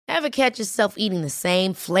Ever catch yourself eating the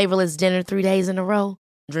same flavorless dinner 3 days in a row?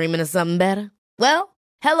 Dreaming of something better? Well,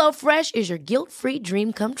 HelloFresh is your guilt-free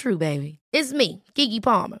dream come true, baby. It's me, Keke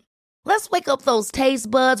Palmer. Let's wake up those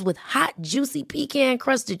taste buds with hot, juicy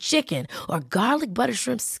pecan-crusted chicken or garlic butter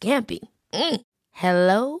shrimp scampi.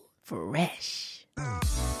 Hello Fresh.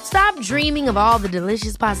 Stop dreaming of all the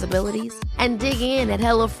delicious possibilities and dig in at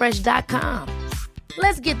HelloFresh.com.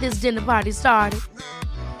 Let's get this dinner party started.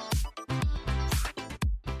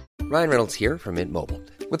 Ryan Reynolds here from Mint Mobile.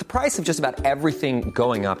 With the price of just about everything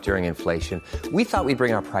going up during inflation, we thought we'd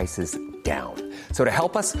bring our prices down. So to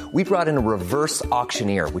help us, we brought in a reverse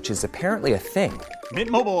auctioneer, which is apparently a thing. Mint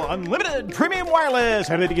Mobile Unlimited Premium Wireless.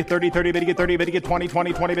 How to get 30, 30, bit to get 30, bit to get 20,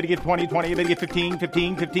 20, 20, bit to get 20, 20, bit to get 15,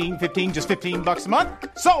 15, 15, 15, just $15 a month?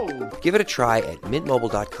 Sold! Give it a try at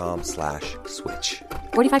mintmobile.com/switch.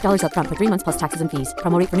 $45 up front for 3 months plus taxes and fees.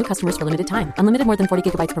 Promo rate for new customers for limited time. Unlimited more than 40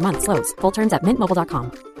 gigabytes per month. Slows full terms at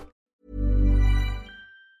mintmobile.com.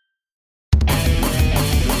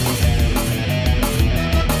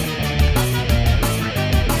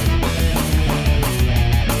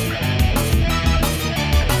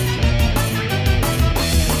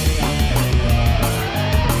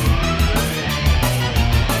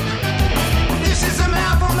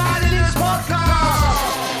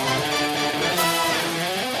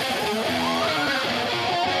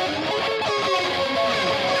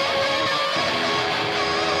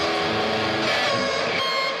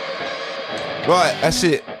 Right, that's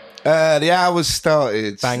it. The hour's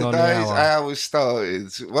started. Bang on the Today's hour. hour's started.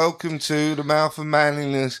 Welcome to the Mouth of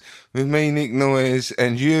Manliness with me, Nick Noyes,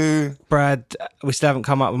 and you, Brad. We still haven't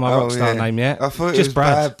come up with my rockstar name yet. I thought it Just was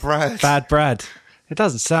Brad. Bad Brad. Bad Brad. It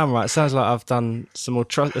doesn't sound right. It sounds like I've done some more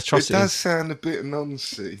atrocities. It does sound a bit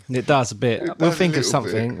noncy. It does a bit. It We'll does a think of little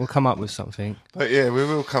something. bit. We'll come up with something. But yeah, we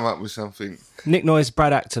will come up with something. Nick Noyes,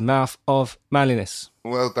 Brad Actor, Mouth of Manliness.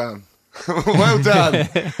 Well done. Well done.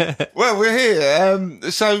 Well, we're here.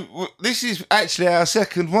 This is actually our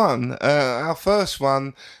second one. Our first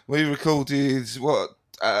one we recorded,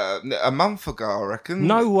 a month ago, I reckon.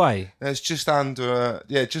 No way. It's just under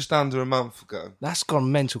a month ago. That's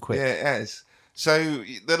gone mental quick. Yeah, it has. So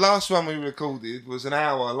the last one we recorded was an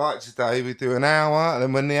hour. Like today, we do an hour, and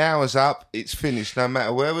then when the hour's up, it's finished. No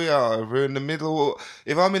matter where we are, if we're in the middle.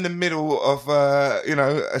 If I'm in the middle of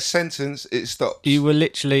a sentence, it stops. You were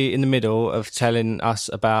literally in the middle of telling us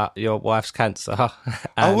about your wife's cancer.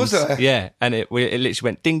 Oh, was I? Yeah, and it literally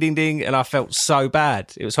went ding, ding, ding, and I felt so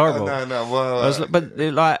bad. It was horrible. Oh, no. Well, I was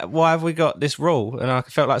like, why have we got this rule? And I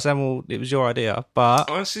felt like saying, well, it was your idea, but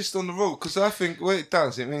I insist on the rule because I think what it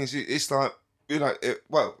does, it means it's like,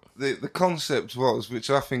 the concept was, which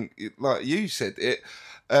I think, like you said it,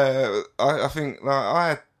 I think like I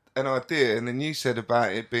had an idea, and then you said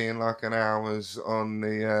about it being like an hour's on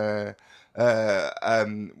the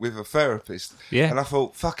with a therapist. Yeah. And I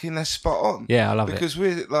thought, fucking, that's spot on. Yeah, I love it. Because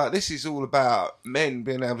we're like, this is all about men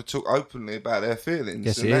being able to talk openly about their feelings.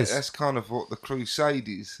 Yes, and it is. That's kind of what the crusade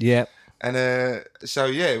is. yeah. And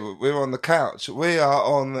we're on the couch. We are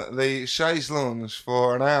on the chaise lounge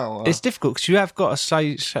for an hour. It's difficult because you have got to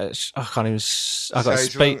say, I can't even. I've got a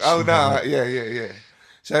Chaise speech. lounge. Oh no, yeah.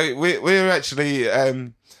 So we're actually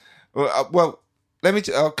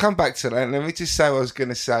I'll come back to that. Let me just say what I was going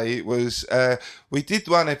to say. It was we did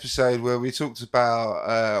one episode where we talked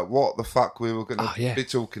about what the fuck we were going to be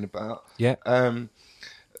talking about. Yeah.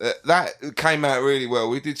 That came out really well.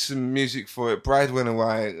 We did some music for it. Brad went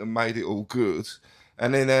away and made it all good.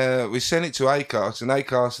 And then we sent it to Acast, and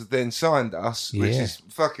Acast had then signed us, which is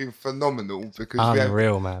fucking phenomenal because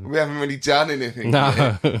Unreal, we haven't really done anything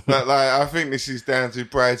No. yet. But I think this is down to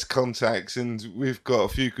Brad's contacts, and we've got a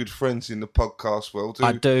few good friends in the podcast world.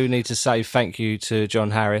 I do need to say thank you to John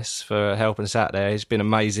Harris for helping us out there. He's been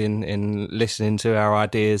amazing in listening to our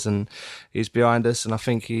ideas, and he's behind us, and I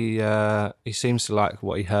think he seems to like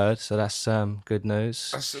what he heard, so that's good news.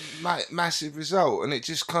 That's a massive result, and it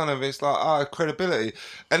just kind of, it's like, credibility.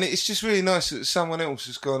 And it's just really nice that someone else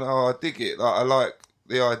has gone, I dig it, like I like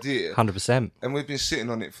the idea. 100%. And we've been sitting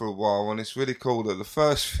on it for a while, and it's really cool that the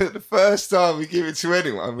first time we give it to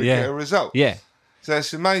anyone, we get a result. Yeah. So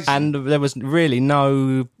it's amazing. And there was really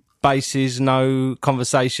no bases, no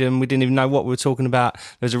conversation. We didn't even know what we were talking about.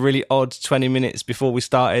 There was a really odd 20 minutes before we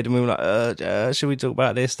started, and we were like, should we talk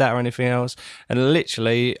about this, that, or anything else? And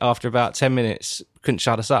literally, after about 10 minutes, couldn't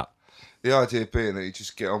shut us up. The idea being that you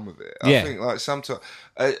just get on with it. Yeah. I think, like, sometimes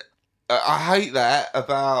I hate that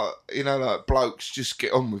about, like, blokes just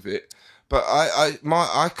get on with it. But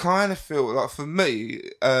I kind of feel like, for me,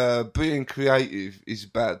 being creative is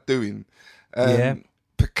about doing.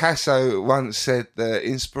 Picasso once said that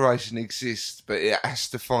inspiration exists, but it has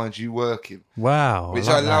to find you working. Wow. Which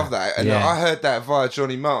like I love that. And Yeah. I heard that via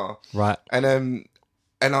Johnny Marr. Right. And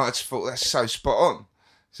I just thought that's so spot on.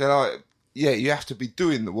 So like, yeah, you have to be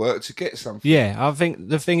doing the work to get something. Yeah, I think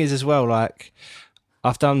the thing is as well, like,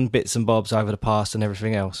 I've done bits and bobs over the past and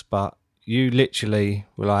everything else, but you literally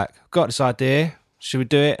were like, got this idea, should we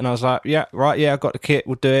do it? And I was like, yeah, right, yeah, I've got the kit,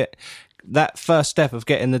 we'll do it. That first step of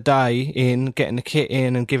getting the day in, getting the kit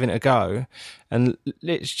in and giving it a go, and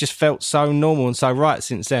it's just felt so normal and so right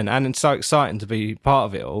since then, and it's so exciting to be part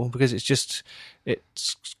of it all, because it's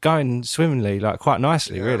going swimmingly, like quite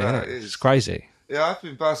nicely, Yeah, really, no, isn't it? it is. It's crazy. Yeah, I've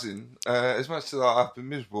been buzzing. As much as I've been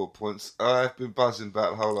miserable at points, I've been buzzing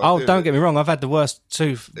about the whole idea. Oh, don't get me wrong, I've had the worst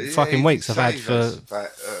two fucking weeks I've had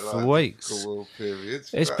for weeks.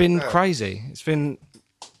 Periods, It's been crazy. It's been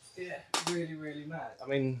really, really mad. I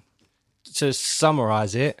mean, to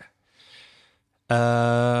summarise it,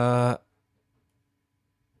 my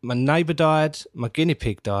neighbour died, my guinea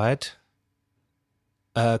pig died,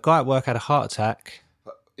 a guy at work had a heart attack.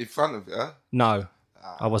 In front of you? No,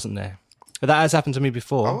 I wasn't there. But that has happened to me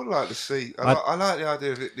before. I would like to see. I like the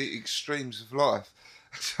idea of the extremes of life.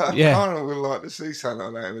 So I Yeah. kind of would like to see something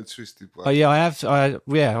like that in a twisted way. Oh yeah, I have. I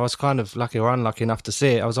was kind of lucky or unlucky enough to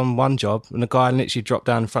see it. I was on one job, and the guy literally dropped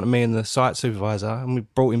down in front of me and the site supervisor, and we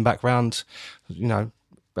brought him back round,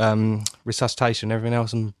 resuscitation and everything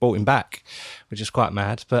else, and brought him back, which is quite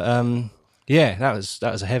mad. But yeah, that was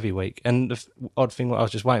a heavy week. And the odd thing, I was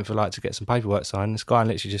just waiting for to get some paperwork signed. This guy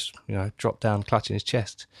literally just dropped down, clutching his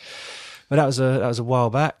chest. But that was a while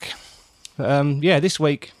back. Yeah, this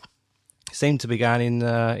week seemed to be going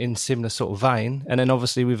in similar sort of vein. And then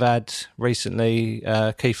obviously we've had recently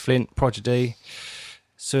Keith Flint, Prodigy,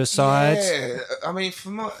 suicide. Yeah, I mean, for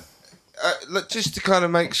my look, just to kind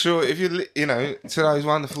of make sure, if you to those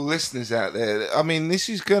wonderful listeners out there, I mean, this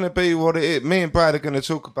is going to be what it is. Me and Brad are going to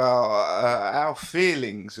talk about our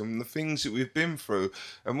feelings and the things that we've been through,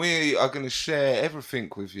 and we are going to share everything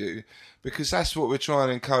with you, because that's what we're trying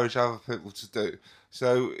to encourage other people to do.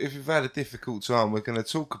 So if you've had a difficult time, we're going to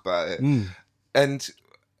talk about it. And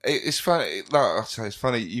it's funny, like I say, it's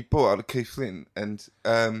funny, you brought out the Keith Flint, and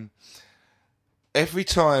every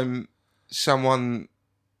time someone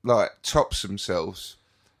tops themselves,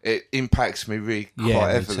 it impacts me really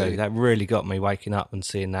quite heavily. Me too. That really got me waking up and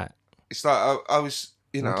seeing that. It's like I was,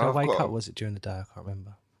 was it during the day? I can't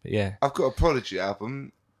remember. But yeah, I've got a Prodigy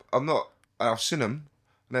album. I've seen them,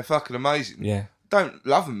 and they're fucking amazing. Yeah. Don't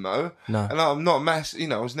love them though. No. And I'm not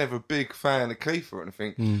I was never a big fan of Keith or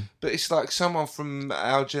anything. But it's like someone from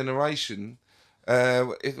our generation,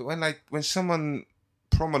 when someone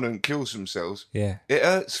prominent kills themselves, yeah, it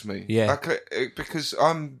hurts me. Yeah. Because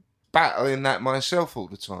I'm battling that myself all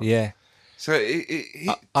the time. yeah. So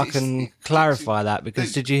I can clarify that,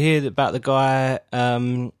 because did you hear about the guy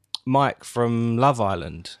Mike from Love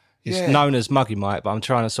Island? He's known as Muggy Mike, but I'm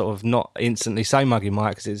trying to sort of not instantly say Muggy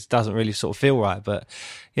Mike because it doesn't really sort of feel right. But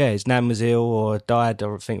yeah, his nan was ill or died,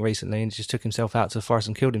 I think, recently, and just took himself out to the forest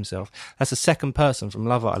and killed himself. That's the second person from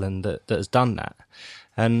Love Island that has done that.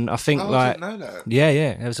 And I think I didn't know that. Yeah.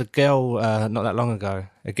 There was a girl not that long ago.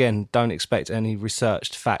 Again, don't expect any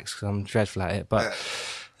researched facts because I'm dreadful at it. But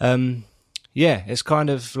yeah, it's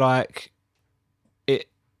kind of like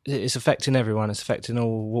it's affecting everyone. It's affecting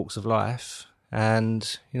all walks of life.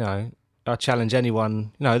 And, I challenge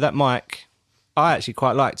anyone, that Mike, I actually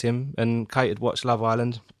quite liked him, and Kate had watched Love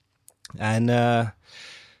Island. And,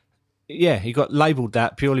 he got labelled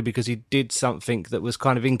that purely because he did something that was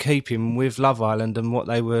kind of in keeping with Love Island and what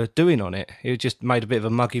they were doing on it. He just made a bit of a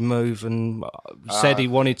muggy move and said he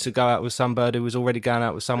wanted to go out with somebody who was already going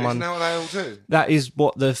out with someone. Isn't that what they all do? That is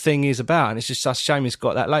what the thing is about, and it's just such a shame he's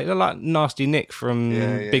got that. Like Nasty Nick from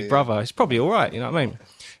Big Brother. It's probably all right, you know what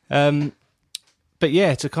I mean? But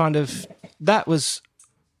yeah, that was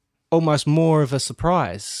almost more of a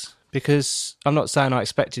surprise, because I'm not saying I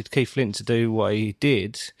expected Keith Flint to do what he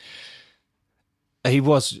did. He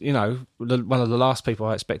was, one of the last people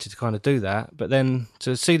I expected to kind of do that. But then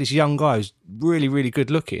to see this young guy who's really, really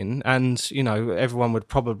good looking, and, everyone would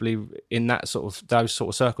probably in those sort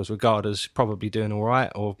of circles regard as probably doing all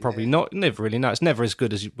right, or probably not. Never really know. It's never as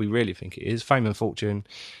good as we really think it is. Fame and fortune,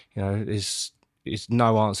 is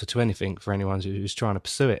no answer to anything for anyone who's trying to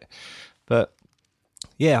pursue it. But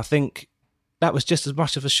yeah, I think that was just as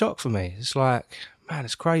much of a shock for me. It's like, man,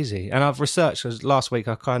 it's crazy. And I've researched, because last week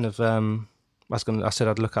I kind of, I said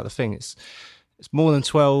I'd look at the thing. It's more than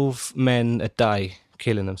 12 men a day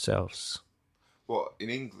killing themselves. What, in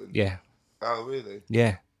England? Yeah. Oh, really?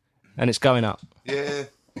 Yeah. And it's going up. Yeah.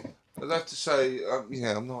 I'd have to say,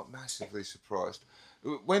 I'm not massively surprised.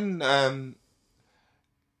 When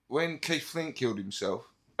when Keith Flint killed himself,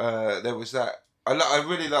 there was that. I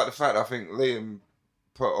really like the fact I think Liam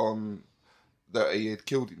put on that he had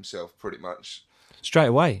killed himself pretty much. Straight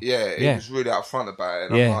away. Yeah, he was really upfront about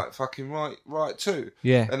it. And I'm like, fucking right too.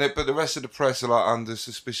 Yeah. But the rest of the press are like under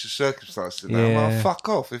suspicious circumstances. And I'm like, fuck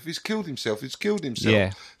off. If he's killed himself, he's killed himself.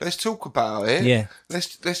 Yeah. Let's talk about it. Yeah.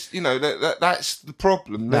 Let's that's the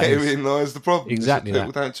problem. Therein lies the problem. Exactly.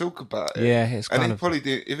 People don't talk about it. Yeah, it's kind and he of... probably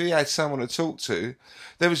did. If he had someone to talk to,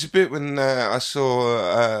 there was a bit when I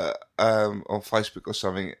saw on Facebook or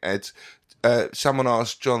something, someone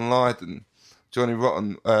asked Johnny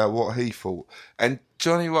Rotten, what he thought. And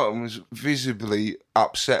Johnny Rotten was visibly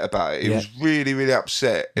upset about it. He was really, really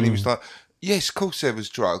upset. And he was like, yes, of course there was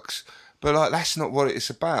drugs, but like that's not what it's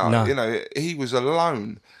about. No. You know, he was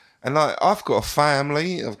alone. And like, I've got a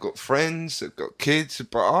family, I've got friends, I've got kids,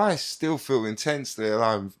 but I still feel intensely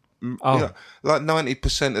alone, you know, like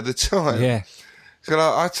 90% of the time. Yeah. So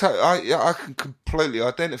like, I can completely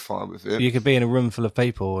identify with it. You could be in a room full of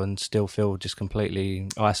people and still feel just completely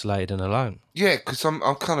isolated and alone. Yeah, because I'm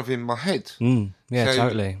kind of in my head. Yeah, So,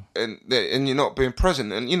 totally. And you're not being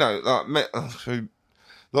present. And, you know, like, through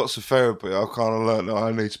lots of therapy, I've kind of learned that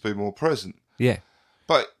I need to be more present. Yeah.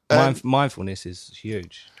 But mindfulness is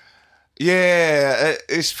huge. Yeah,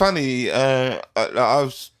 it's funny. I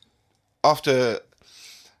was... I've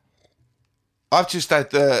just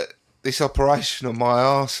had this operation on my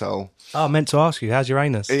arsehole. Oh, I meant to ask you, how's your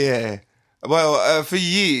anus? Yeah. Well, for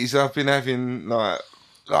years I've been having like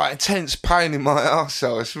intense pain in my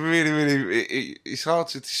arsehole. It's really, really... It's hard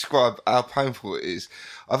to describe how painful it is.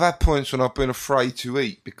 I've had points when I've been afraid to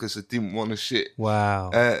eat because I didn't want to shit. Wow.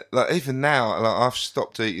 Like even now, like I've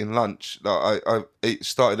stopped eating lunch. Like I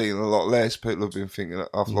started eating a lot less. People have been thinking that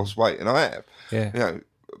I've lost weight, and I have. Yeah. You know,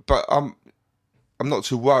 but I'm not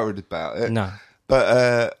too worried about it. No.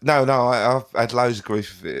 But I've had loads of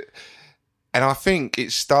grief with it, and I think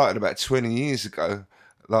it started about 20 years ago.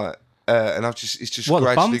 Like, and it's just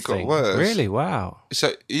gradually got worse. Really? Wow.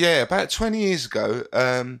 So yeah, about 20 years ago,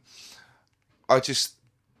 I just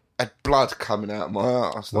had blood coming out of my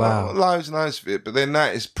arse. Wow. Like, loads and loads of it. But then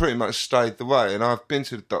that has pretty much stayed the way. And I've been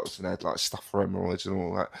to the doctor and had like stuff for hemorrhoids and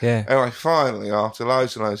all that. Yeah. Anyway, finally, after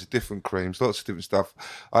loads and loads of different creams, lots of different stuff,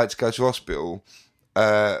 I had to go to hospital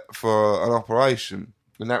for an operation.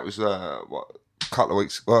 And that was, a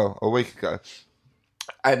week ago.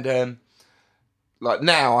 And like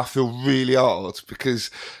now I feel really hard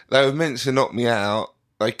because they were meant to knock me out.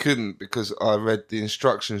 They couldn't because I read the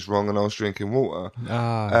instructions wrong and I was drinking water.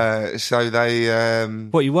 So they...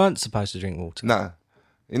 What, you weren't supposed to drink water? No.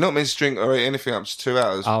 You're not meant to drink or eat anything up to 2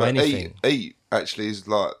 hours. Oh, but anything. Eat actually is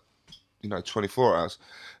like, 24 hours.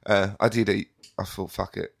 I did eat. I thought,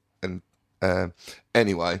 fuck it. And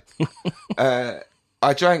anyway, I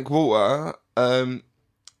drank water and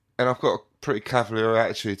I've got a pretty cavalier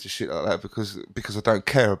attitude to shit like that because I don't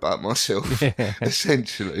care about myself,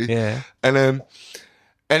 essentially. Yeah. And...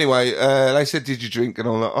 Anyway, they said, did you drink? And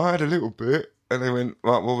I'm like, I had a little bit. And they went,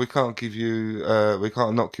 right, well, we can't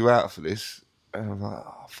knock you out for this. And I'm like,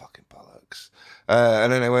 oh, fucking bollocks.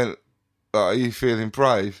 And then they went, are you feeling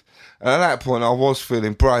brave? And at that point, I was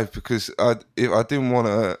feeling brave because I didn't want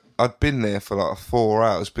to, I'd been there for like 4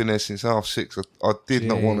 hours, been there since 6:30. I did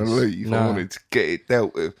not want to leave. No. I wanted to get it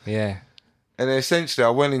dealt with. Yeah. And then essentially,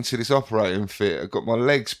 I went into this operating theatre. I got my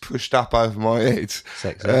legs pushed up over my head.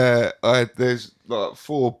 Sexy. There's like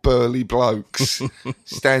 4 burly blokes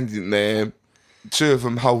standing there, 2 of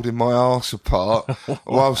them holding my arse apart,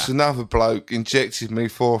 whilst another bloke injected me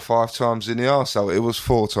 4 or 5 times in the arsehole. It was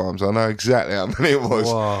 4 times. I know exactly how many it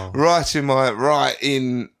was. Wow.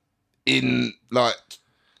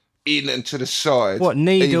 In and to the side. What,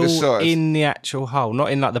 needle in the actual hole,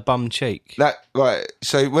 not in like the bum cheek? Right.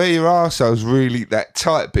 So where your arsehole's really that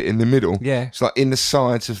tight bit in the middle. Yeah. It's like in the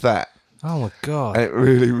sides of that. Oh my God. And it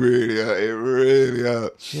really, really hurt. It really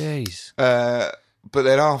hurt. Jeez. But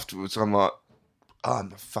then afterwards, I'm like, I'm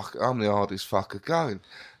the hardest fucker going.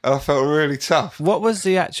 And I felt really tough. What was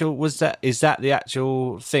the actual, is that the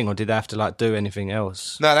actual thing, or did they have to like do anything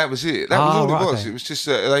else? No, that was it. That was all it was. Okay. It was just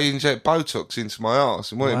they inject Botox into my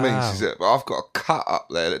arse. And what it means is that I've got a cut up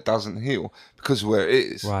there that doesn't heal because of where it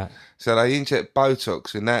is. Right. So they inject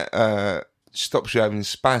Botox and that stops you having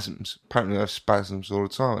spasms. Apparently I have spasms all the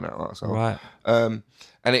time in that arsehole. Right.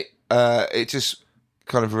 And it just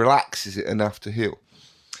kind of relaxes it enough to heal.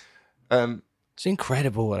 It's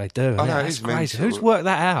incredible what they do. I know, It's it's crazy. mental. Who's worked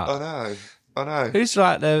that out? I know. Who's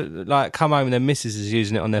like come home and their missus is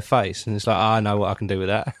using it on their face and it's like, I know what I can do with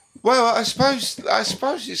that. Well, I suppose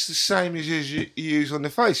it's the same as you use on the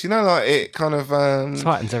face. You know, like it kind of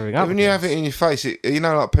tightens everything up. when you have it in your face.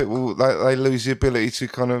 Like people, like they lose the ability to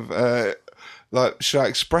kind of like show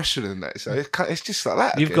expression in that. So it's just like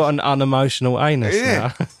that. You've got an unemotional anus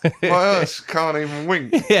yeah. now. My ass can't even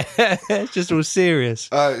wink. Yeah, it's just all serious.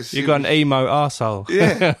 You've got an emo arsehole.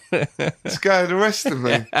 Yeah, let's go the rest of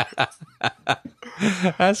me.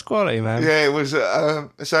 That's quality, man. Yeah, it was.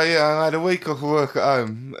 So yeah, I had a week off work at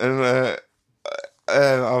home, and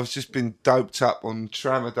I was just been doped up on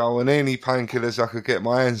tramadol and any painkillers I could get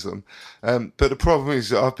my hands on. But the problem is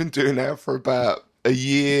that I've been doing that for about a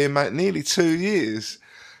year, mate, nearly 2 years.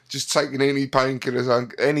 Just taking any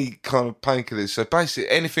painkillers, any kind of painkillers. So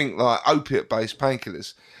basically, anything like opiate-based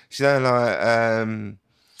painkillers. You know,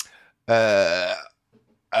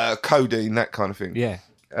 like codeine, that kind of thing. Yeah.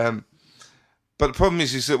 But the problem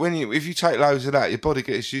is that if you take loads of that, your body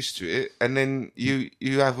gets used to it, and then you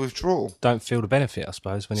have withdrawal. Don't feel the benefit, I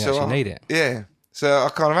suppose, when you actually need it. Yeah. So I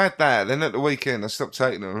kind of had that. Then at the weekend, I stopped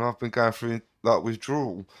taking them, and I've been going through like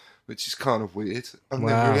withdrawal, which is kind of weird. I've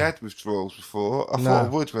never really had withdrawals before. I thought I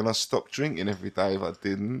would when I stopped drinking every day, but I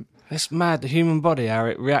didn't. It's mad, the human body, how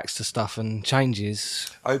it reacts to stuff and changes.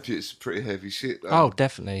 Opiates are pretty heavy shit, though. Oh,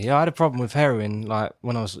 definitely. Yeah, I had a problem with heroin, like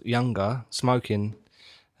when I was younger, smoking.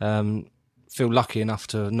 Feel lucky enough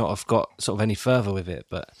to not have got sort of any further with it,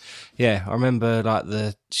 but yeah, I remember like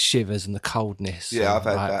the shivers and the coldness. Yeah, I've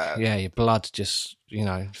had like, that. Yeah, your blood just,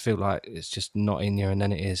 feel like it's just not in you, and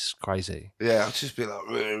then it is crazy. Yeah, I'd just be like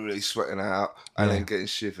really, really sweating out and then getting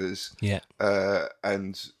shivers. Yeah.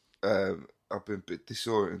 And I've been a bit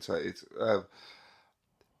disorientated.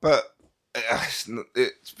 But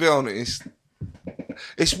to be honest,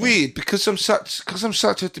 it's weird because I'm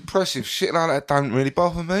such a depressive, shit like that don't really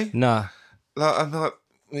bother me. Nah. Like I'm like,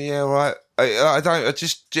 yeah, right. I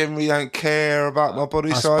just generally don't care about my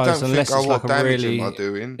body, so I don't think what damage am I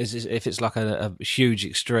doing. If it's like a huge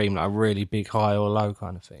extreme, like a really big high or low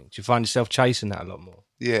kind of thing, do you find yourself chasing that a lot more?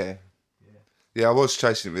 Yeah, I was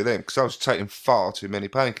chasing it with them because I was taking far too many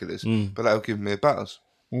painkillers, but they were giving me a buzz.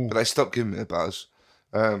 But they stopped giving me a buzz,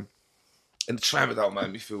 and the tramadol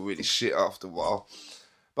made me feel really shit after a while.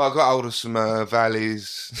 But I got hold of some valleys,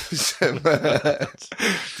 some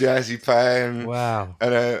diazepam. Wow.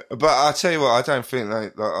 And, but I tell you what, I don't think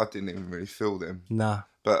I didn't even really feel them. Nah.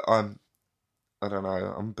 But I don't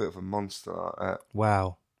know, I'm a bit of a monster like that.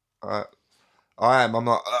 Wow. I am. I'm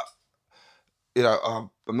not,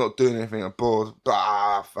 I'm not doing anything. I'm bored.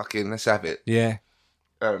 Fucking, let's have it. Yeah.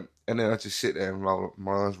 And then I just sit there and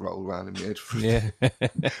my eyes roll around in my head. Yeah.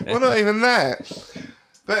 Well, not even that.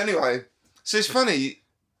 But anyway, so it's funny.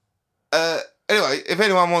 Anyway, if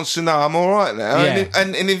anyone wants to know, I'm all right now. Yeah.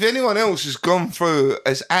 And if anyone else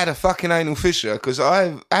has had a fucking anal fissure, because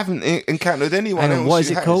I haven't encountered anyone else. What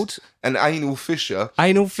is it called? An anal fissure.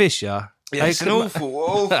 Anal fissure? Yeah, it's an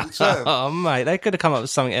awful term. Oh, mate, they could have come up with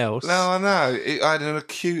something else. No, I know. I had an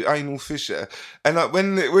acute anal fissure, and like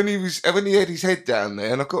when he had his head down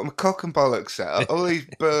there, and I got my cock and bollocks out, all these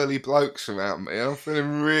burly blokes around me, and I'm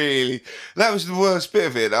feeling really. That was the worst bit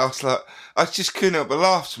of it. I was like, I just couldn't help but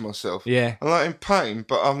laugh to myself. Yeah, I'm like in pain,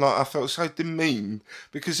 but I'm like, I felt so demeaned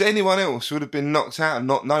because anyone else would have been knocked out and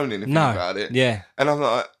not known anything about it. Yeah, and I'm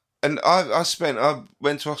like. And I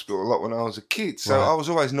went to hospital a lot when I was a kid, so I was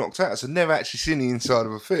always knocked out. So I never actually seen the inside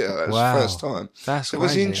of a theatre. That was the first time. That's it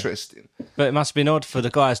was interesting. But it must have been odd for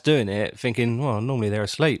the guys doing it, thinking, well, normally they're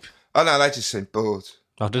asleep. Oh no, they just seemed bored.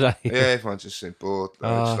 Oh, did they? Yeah, everyone just seemed bored. They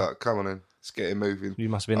were just like, come on in, let's get it moving. You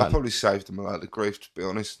must have been I probably saved them a lot of grief, to be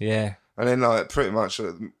honest. Yeah. And then like pretty much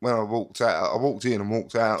when I walked out, I walked in and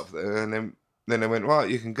walked out of there, and then they went, right,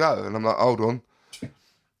 you can go. And I'm like, hold on.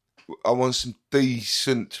 I want some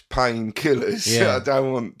decent painkillers. Yeah.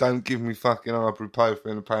 Don't give me fucking ibuprofen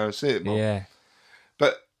and paracetamol. Yeah.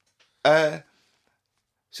 But,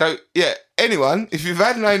 so yeah, anyone, if you've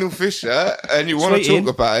had an anal fissure and you want to talk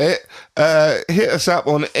about it, hit us up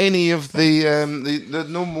on any of the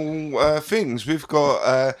normal things. We've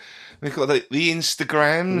got the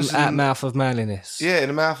Instagrams. At Mouth of Manliness. Yeah,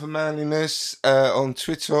 the Mouth of Manliness on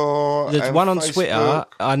Twitter. The one on Facebook. Twitter,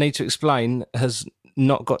 I need to explain, has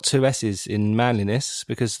not got 2 S's in Manliness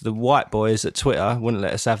because the white boys at Twitter wouldn't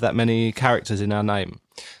let us have that many characters in our name.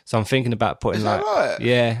 So I'm thinking about putting Is that right?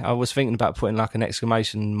 Yeah, I was thinking about putting like an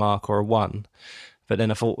exclamation mark or a 1. But then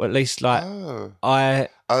I thought at least like Oh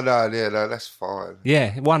no, that's fine.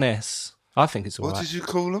 Yeah, 1 S. I think it's all right. What did you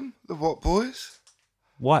call them? The what boys?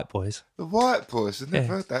 White boys. The white boys. I've never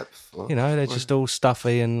heard that before. They're just all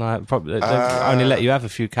stuffy and like probably they don't only let you have a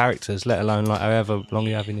few characters, let alone like however long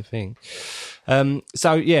you have in your thing.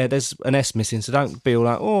 So yeah, there's an S missing. So don't be all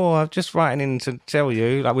like, oh, I'm just writing in to tell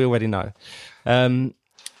you. Like we already know.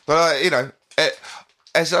 But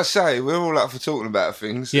as I say, we're all up for talking about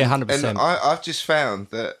things. Yeah, 100%. And I've just found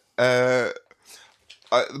that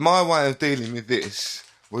my way of dealing with this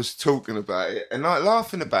was talking about it and like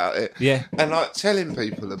laughing about it. Yeah. And like telling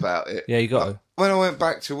people about it. Yeah, you got to. When I went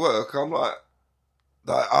back to work, I'm like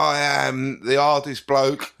I am the hardest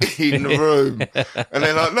bloke in the room. And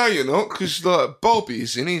they're like, no, you're not, because like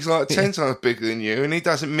Bobby's and he's like 10 times bigger than you and he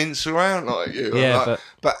doesn't mince around like you. Yeah, like,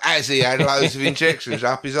 but as he had loads of injections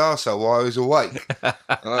up his arsehole while I was awake. I'm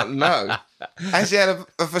like, no. As he had a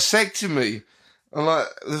vasectomy. I'm like,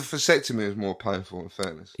 the vasectomy was more painful, in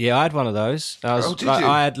fairness. Yeah, I had one of those. Did you?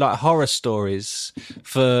 I had like horror stories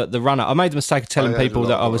for the run-up. I made the mistake of telling people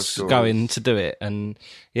that I was going to do it, and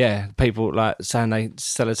yeah, people like saying they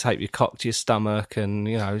sellotape your cock to your stomach, and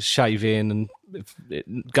you know, shaving and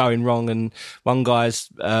going wrong. And one guy's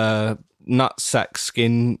nutsack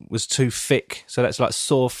skin was too thick, so that's like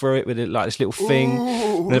saw through it with it like this little thing.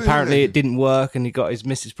 Ooh, and apparently it didn't work, and he got his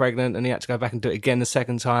missus pregnant, and he had to go back and do it again the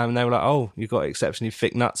second time. And they were like, "Oh, you got exceptionally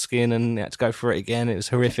thick nut skin," and he had to go through it again. It was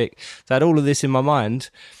horrific. So I had all of this in my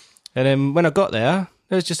mind, and then when I got there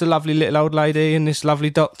was just a lovely little old lady and this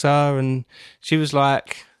lovely doctor, and she was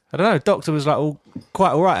like, I don't know, doctor was like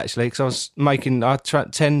quite all right actually, because I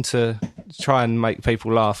tend to try and make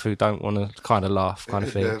people laugh who don't want to kind of laugh kind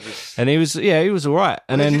of thing. And he was all right.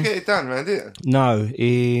 And Did then you get it done around here? No,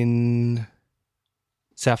 in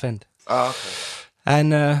Southend. Oh, okay.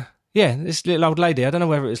 And yeah, this little old lady, I don't know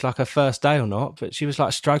whether it was like her first day or not, but she was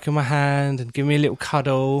like stroking my hand and giving me a little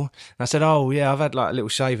cuddle. And I said, oh yeah, I've had like a little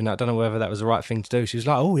shave and I don't know whether that was the right thing to do. She was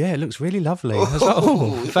like, oh yeah, it looks really lovely. I was like,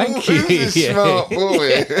 oh, thank you. Who's a smart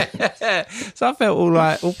boy? Yeah. So I felt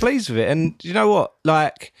all pleased with it. And you know what?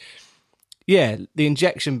 Like, yeah, the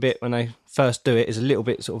injection bit when they first do it is a little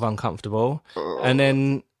bit sort of uncomfortable. And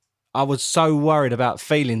then I was so worried about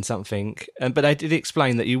feeling something, but they did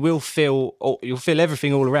explain that you'll feel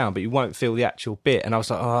everything all around, but you won't feel the actual bit. And I was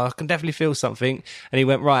like, oh, I can definitely feel something. And he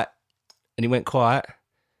went, right. And he went quiet.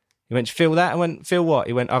 He went, feel that? I went, feel what?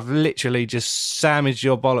 He went, I've literally just sandwiched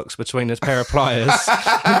your bollocks between this pair of pliers.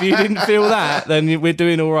 If you didn't feel that, then we're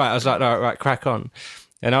doing all right. I was like, all right, crack on.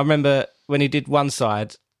 And I remember when he did one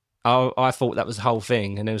side, I thought that was the whole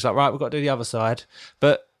thing. And it was like, right, we've got to do the other side.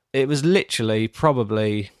 But it was literally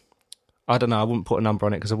probably, I don't know, I wouldn't put a number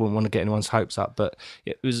on it because I wouldn't want to get anyone's hopes up, but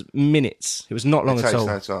it was minutes. It was not long at all.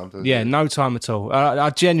 No time, does it? No time at all.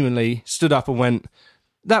 I genuinely stood up and went,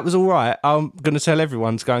 that was all right. I'm going to tell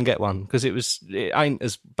everyone to go and get one because it ain't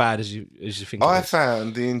as bad as you think. I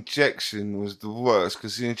found the injection was the worst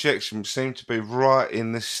because the injection seemed to be right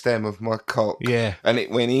in the stem of my cock. Yeah, and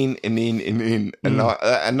it went in and in and in, and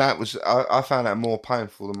that was I found that more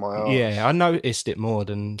painful than my arse. Yeah, I noticed it more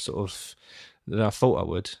than I thought I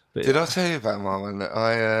would. But did I tell you about my one?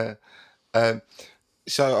 That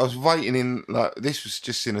so I was waiting in, like, this was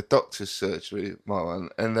just in a doctor's surgery, my one,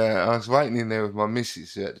 and I was waiting in there with my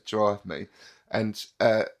missus who had to drive me, and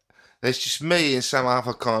there's just me and some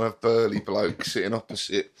other kind of burly bloke sitting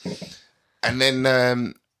opposite, and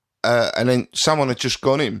then someone had just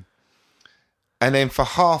gone in, and then for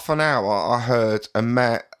half an hour I heard a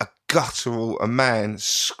man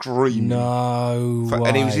screaming. No way.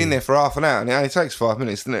 And he was in there for half an hour, and it only takes 5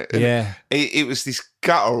 minutes, doesn't it? And yeah. It was this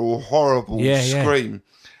guttural, horrible scream. Yeah.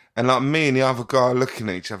 And like me and the other guy looking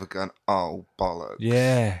at each other going, oh, bollocks.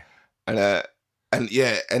 Yeah. And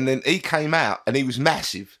then he came out, and he was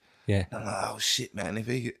massive. Yeah. And I'm like, oh, shit, man. If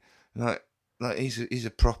he, like he's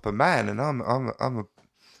a proper man, and I'm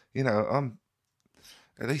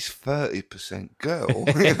at least 30% girl.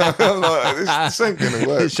 You know? I'm like, this ain't going to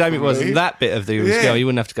work. It's a shame it wasn't that bit of the girl. You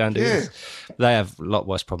wouldn't have to go and do this. They have a lot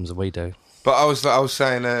worse problems than we do. But I was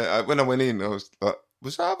saying, when I went in, I was like,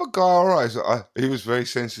 was that other guy all right? He was very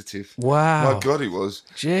sensitive. Wow. My God, he was.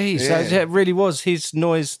 Jeez. Yeah. So it really was his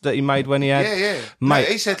noise that he made when he had... Yeah. Mate.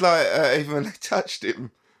 No, he said, like, even when they touched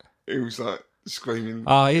him, he was like, screaming.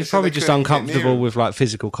 Oh, he's probably just uncomfortable with like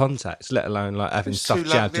physical contacts, let alone like having stuff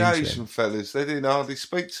jabbed into him. Two Asian fellas, they didn't hardly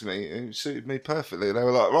speak to me. It suited me perfectly. They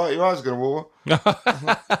were like, right, your eyes are going to water.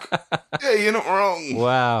 Yeah, you're not wrong.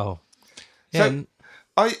 Wow. Yeah.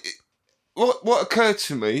 So what occurred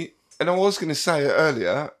to me, and I was going to say it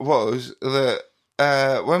earlier, was that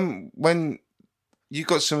when you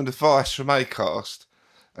got some advice from Acast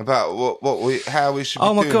about how we should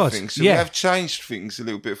be doing things. So we have changed things a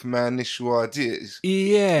little bit from our initial ideas.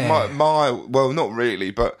 Yeah. Well, not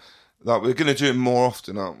really, but like we're going to do it more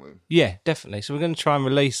often, aren't we? Yeah, definitely. So we're going to try and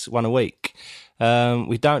release one a week.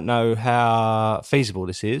 We don't know how feasible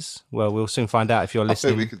this is. Well, we'll soon find out if you're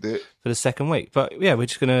listening I think we could do it for the second week. But yeah, we're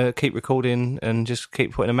just going to keep recording and just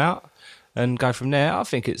keep putting them out and go from there. I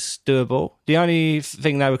think it's doable. The only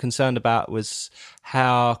thing they were concerned about was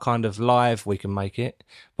how kind of live we can make it.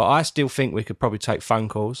 But I still think we could probably take phone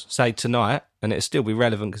calls, say tonight, and it'd still be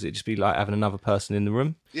relevant because it'd just be like having another person in the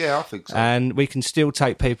room. Yeah, I think so. And we can still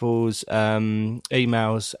take people's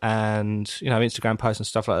emails and, Instagram posts and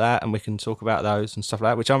stuff like that, and we can talk about those and stuff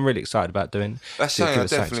like that, which I'm really excited about doing. That's something I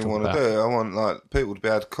definitely want to do. I want like people to be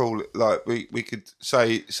able to call it. Like we could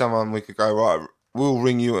say someone, we could go, right, we'll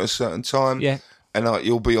ring you at a certain time, and like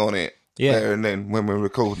you'll be on it there and then when we're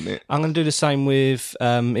recording it. I'm going to do the same with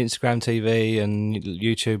Instagram TV and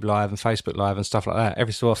YouTube Live and Facebook Live and stuff like that.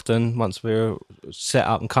 Every so often, once we're set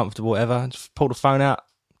up and comfortable, whatever, just pull the phone out,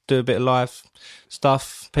 do a bit of live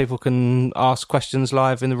stuff. People can ask questions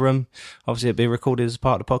live in the room. Obviously, it'll be recorded as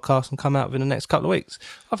part of the podcast and come out within the next couple of weeks.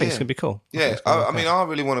 I think it's going to be cool. Yeah, I mean, I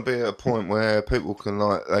really want to be at a point where people can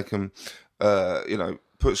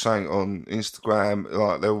put something on Instagram,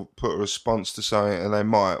 like they'll put a response to something and they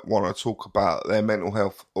might want to talk about their mental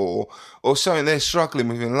health or something they're struggling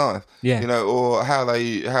with in life. Yeah. Or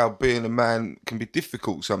how being a man can be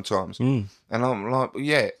difficult sometimes. And I'm like,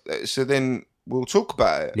 so then we'll talk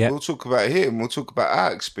about it. We'll talk about it here and we'll talk about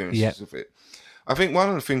our experiences of it. I think one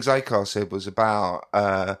of the things Akar said was about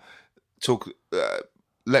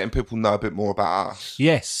letting people know a bit more about us.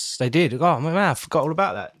 Yes, they did. Oh, man, I forgot all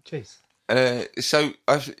about that. Jeez. So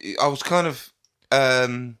I was kind of, I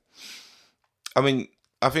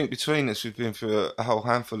think between us we've been through a whole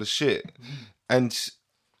handful of shit, and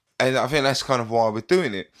I think that's kind of why we're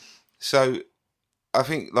doing it. So I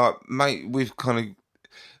think mate, we've kind of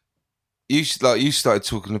you started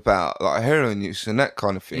talking about like heroin use and that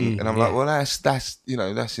kind of thing, and I'm like, well, that's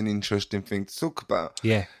an interesting thing to talk about.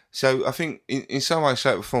 Yeah. So I think in some way,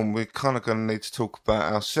 shape, or form, we're kind of going to need to talk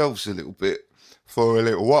about ourselves a little bit. For a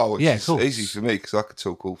little while, which is easy for me because I could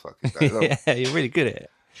talk all fucking day long. Yeah, you're really good at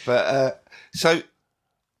it. But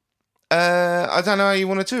I don't know how you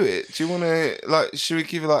want to do it. Do you want to should we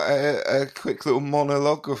give a quick little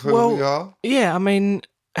monologue of who we are? Yeah, even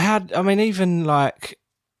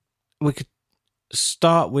we could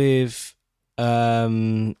start with.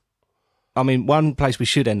 One place we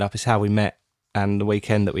should end up is how we met and the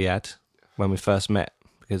weekend that we had when we first met,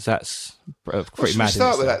 because that's pretty mad.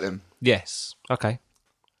 Start with that then. Yes. Okay.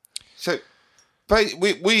 So,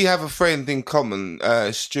 we have a friend in common,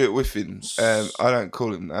 Stuart Whiffen. I don't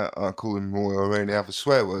call him that. I call him Roy or any other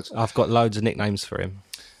swear words. I've got loads of nicknames for him.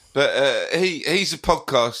 But he's a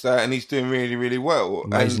podcaster and he's doing really, really well.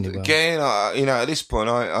 Amazingly and well. Again, at this point,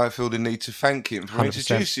 I feel the need to thank him for 100%.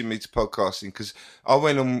 introducing me to podcasting, because I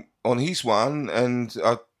went on his one and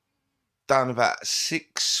I've done about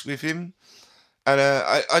 6 with him. And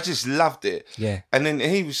I just loved it. Yeah. And then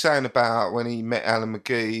he was saying about when he met Alan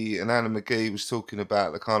McGee, and Alan McGee was talking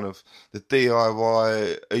about the kind of the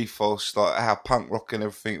DIY ethos, like how punk rock and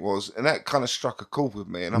everything was. And that kind of struck a chord with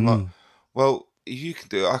me. And I'm like, well, if you can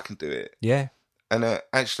do it, I can do it. Yeah. And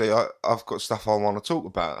actually, I've got stuff I want to talk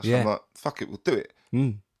about. So I'm like, fuck it, we'll do it.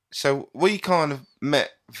 So we kind of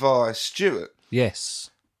met via Stuart. Yes.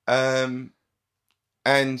 And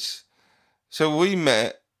so we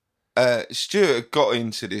met. Stuart got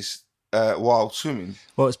into this wild swimming.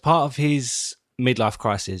 Well, it's part of his midlife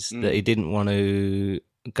crisis that he didn't want to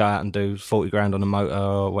go out and do 40 grand on a motor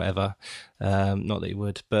or whatever. Not that he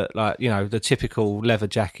would, but the typical leather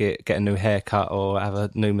jacket, get a new haircut or have a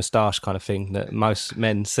new moustache kind of thing that most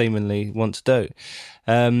men seemingly want to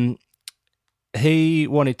do. He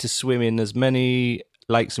wanted to swim in as many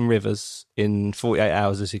lakes and rivers in 48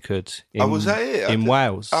 hours as he could. Was that it? In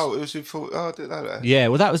Wales. Oh, it was in 40. Oh, I didn't know that. Yeah,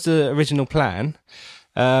 well, that was the original plan.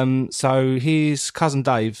 So his cousin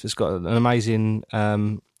Dave has got an amazing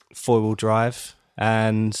four-wheel drive,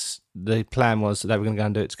 and the plan was that they were going to go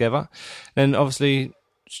and do it together. And obviously,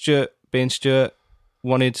 Stuart, being Stuart,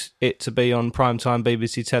 wanted it to be on primetime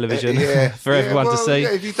BBC television for everyone to see.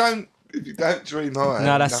 Yeah, if you don't dream high,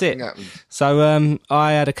 no, that's it. Happens. So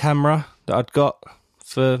I had a camera that I'd got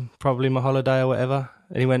for probably my holiday or whatever,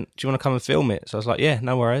 and he went, do you want to come and film it? So I was like, yeah,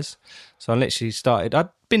 no worries. So I literally started. I'd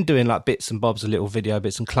been doing bits and bobs of little video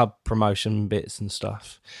bits and club promotion bits and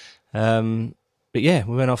stuff, but yeah,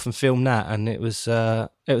 we went off and filmed that, and it was a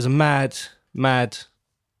mad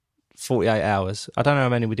 48 hours. I don't know how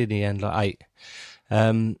many we did in the end, 8.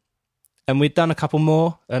 And we'd done a couple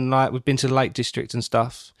more, and we've been to the Lake District and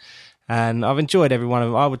stuff, and I've enjoyed every one of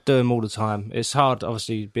them. I would do them all the time. It's hard,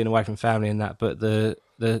 obviously, being away from family and that, but the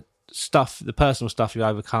stuff, the personal stuff you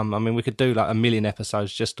overcome. I mean, we could do 1 million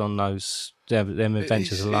episodes just on them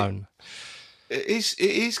adventures alone. It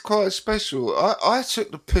is quite special. I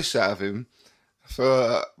took the piss out of him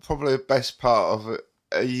for probably the best part of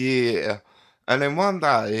a year. And then one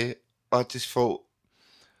day, I just thought,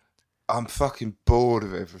 I'm fucking bored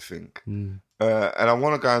of everything. And I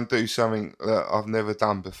want to go and do something that I've never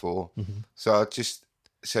done before. So I just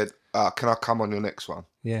said, can I come on your next one?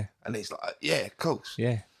 Yeah. And he's like, yeah, of course.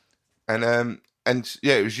 Yeah. And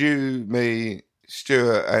yeah, it was you, me,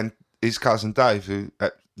 Stuart, and his cousin Dave, who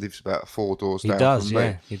lives about 4 doors down from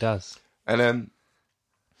me. He does. And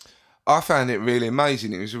I found it really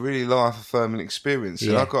amazing. It was a really life-affirming experience,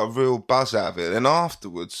 and I got a real buzz out of it. And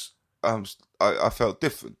afterwards, I felt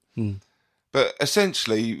different. But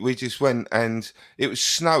essentially, we just went, and it was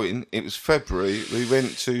snowing. It was February. We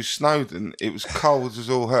went to Snowdon. It was cold as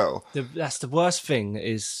all hell. That's the worst thing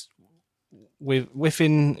is,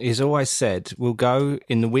 Whiffin is always said, we'll go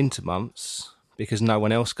in the winter months because no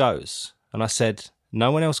one else goes. And I said,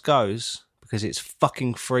 no one else goes because it's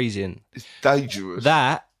fucking freezing. It's dangerous.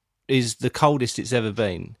 That is the coldest it's ever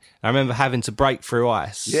been. I remember having to break through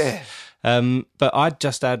ice. Yeah. But I'd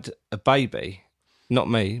just had a baby, not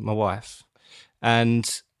me, my wife.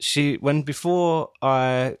 And before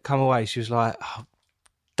I come away, she was like, oh,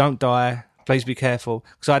 don't die. Please be careful.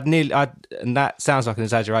 Because and that sounds like an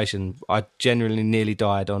exaggeration. I genuinely nearly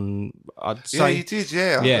died I'd say. Yeah, you did,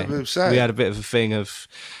 yeah. I remember him saying. We had a bit of a thing of,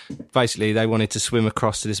 basically, they wanted to swim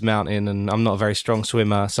across to this mountain, and I'm not a very strong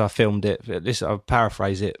swimmer, so I filmed it. I'll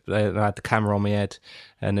paraphrase it. I had the camera on my head,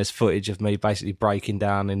 and there's footage of me basically breaking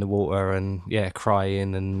down in the water and,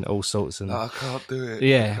 crying and all sorts. And I can't do it.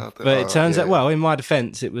 Yeah, but it turns out, well, in my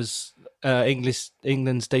defence, it was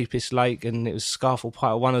England's deepest lake, and it was Scarfell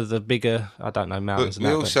Pike, one of the bigger, I don't know, mountains. But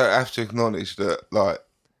we also have to acknowledge that, like,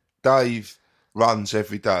 Dave runs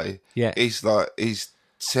every day. Yeah. He's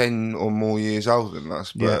 10 or more years older than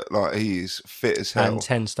us, but like he is fit as hell. And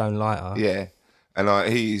 10 stone lighter. Yeah. And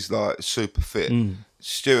like he's like super fit.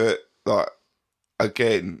 Stuart, like,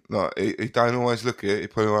 again, like he don't always look at it, he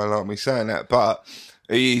probably won't like me saying that, but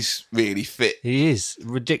he's really fit. He is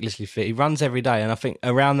ridiculously fit. He runs every day, and I think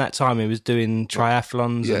around that time he was doing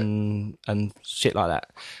triathlons and shit like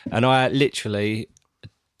that. And I literally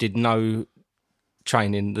did no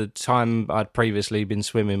training. The time I'd previously been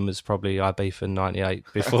swimming was probably Ibiza 98.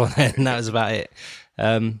 Before then, that was about it.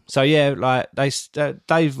 So yeah, like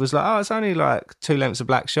Dave was like, oh, it's only like 2 lengths of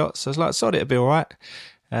black shots. So I was like, sod, it'll be all right.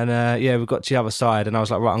 And we got to the other side, and I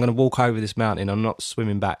was like, right, I'm going to walk over this mountain. I'm not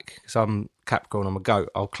swimming back because I'm Capricorn, I'm a goat.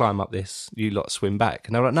 I'll climb up this. You lot swim back.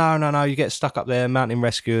 And they were like, no, you get stuck up there, mountain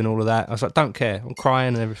rescue and all of that. I was like, don't care. I'm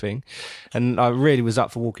crying and everything. And I really was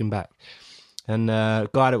up for walking back. And the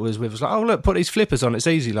guy that was with was like, oh, look, put these flippers on. It's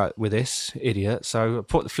easy like with this, idiot. So I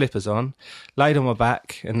put the flippers on, laid on my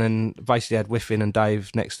back, and then basically had Whiffin and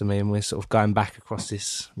Dave next to me, and we're sort of going back across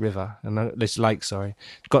this river, and this lake, sorry.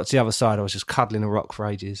 Got to the other side, I was just cuddling a rock for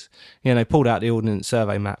ages. They pulled out the Ordnance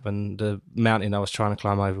Survey map, and the mountain I was trying to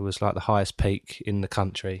climb over was like the highest peak in the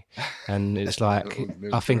country. And it's like,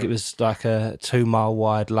 I think it was like a 2-mile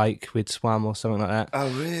wide lake we'd swum or something like that. Oh,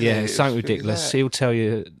 really? Yeah, it's something ridiculous. He'll tell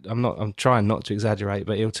you, I'm trying not to exaggerate,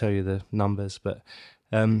 but he'll tell you the numbers. But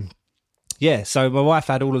so my wife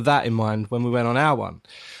had all of that in mind when we went on our one.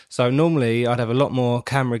 So normally I'd have a lot more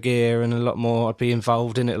camera gear and I'd be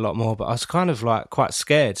involved in it a lot more, but I was kind of like quite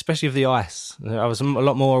scared, especially of the ice. I was a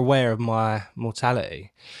lot more aware of my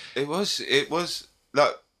mortality. It was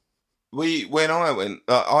like when I went,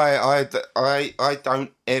 I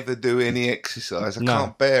don't ever do any exercise. I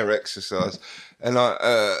can't bear exercise. And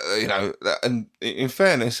and in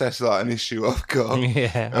fairness, that's like an issue I've got.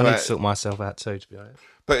 Yeah, I need to sort myself out too, to be honest.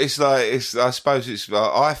 But it's like, I suppose it's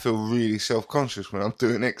like, I feel really self-conscious when I'm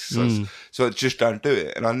doing exercise, so I just don't do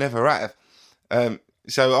it, and I never have.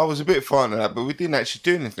 So I was a bit frightened of that, but we didn't actually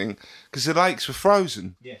do anything because the lakes were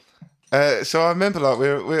frozen. Yeah. So I remember, like,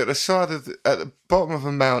 we're at the side at the bottom of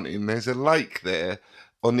a mountain. There's a lake there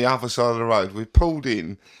on the other side of the road. We pulled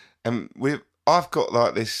in, and I've got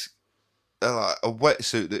like this. Like a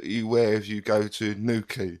wetsuit that you wear if you go to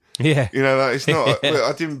Nuki. Yeah. Like it's not.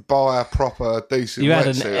 I didn't buy a proper decent you had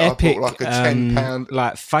wetsuit. An epic, I bought like a £10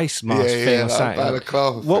 like face mask thing or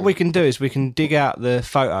something. What we can do is we can dig out the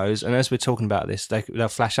photos, and as we're talking about this, they'll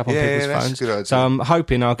flash up on people's phones. Good idea. So I'm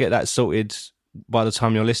hoping I'll get that sorted by the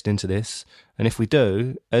time you're listening to this. And if we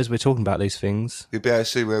do, as we're talking about these things, you'll be able to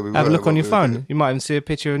see where we were. Have a look on your phone. You might even see a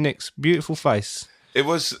picture of Nick's beautiful face. It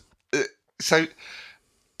was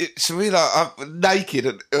So we I'm naked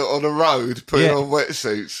on the road putting on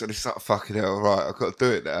wetsuits, and it's like, fucking hell, right, I've got to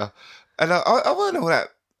do it now. And I weren't all that,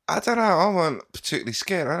 I don't know, I weren't particularly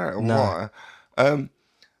scared, I don't know why.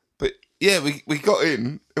 But yeah, we got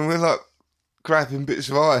in, and we're like grabbing bits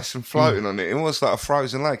of ice and floating on it. It was like a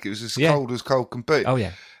frozen lake. It was as cold as cold can be. Oh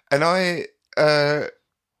yeah. And I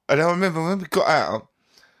remember when we got out,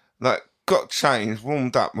 like got changed,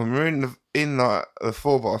 warmed up, when we were in like the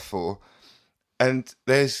 4x4, and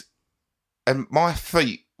my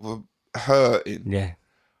feet were hurting. Yeah.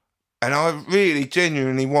 And I really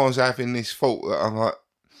genuinely was having this thought that I'm like,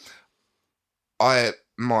 I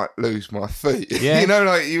might lose my feet. Yeah. You know,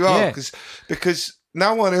 like you are, Yeah. because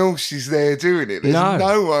no one else is there doing it. There's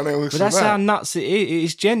no one else. But that's around. how nuts it is. It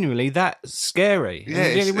is genuinely that scary. Yeah,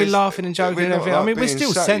 And we're laughing and joking we're and not, everything. like, I mean, we're being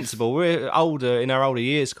still safe. sensible. We're older, in our older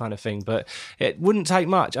years kind of thing, but it wouldn't take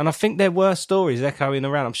much. And I think there were stories echoing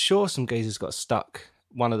around. I'm sure some geezers got stuck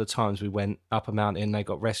one of the times we went up a mountain. They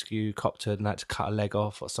got rescue coptered and had to cut a leg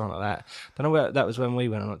off or something like that. Don't know where that was when we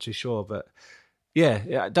went. I'm not too sure, but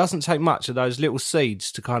yeah, it doesn't take much of those little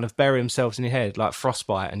seeds to kind of bury themselves in your head, like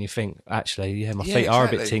frostbite, and you think, actually, yeah, my feet are a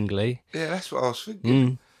bit tingly. Yeah, that's what I was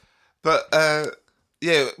thinking. But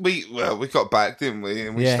yeah, we got back, didn't we?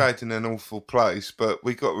 And we stayed in an awful place, but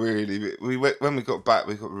when we got back,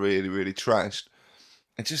 we got really, really trashed.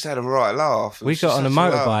 And just had a right laugh. We got on a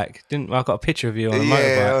motorbike, didn't we? I got a picture of you on a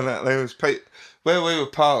motorbike. Yeah, on that. There was where we were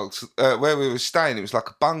parked, where we were staying. It was like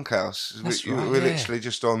a bunkhouse. That's we right, were literally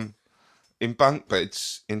just in bunk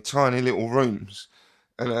beds in tiny little rooms,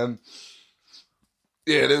 and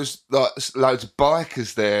there was like loads of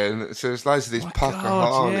bikers there, and so there's loads of these pucker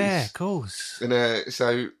Harleys. Yeah, of course. And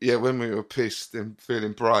so when we were pissed and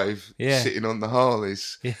feeling brave, sitting on the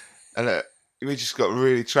Harleys, and we just got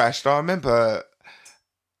really trashed. I remember.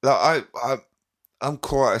 Like I'm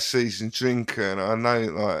quite a seasoned drinker, and I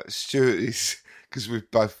know like Stuart is, because we've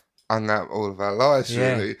both hung out all of our lives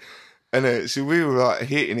really, and so we were like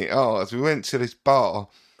hitting it hard. We went to this bar,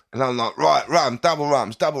 and I'm like, right, double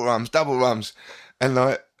rums, and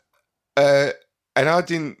like, and I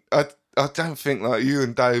don't think like you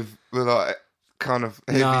and Dave were like kind of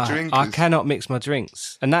heavy drinkers. I cannot mix my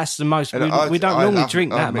drinks, and that's the most. We don't normally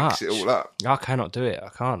drink that much. Mix it all up. I cannot do it. I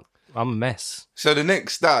can't. I'm a mess. So the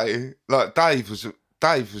next day, like Dave was a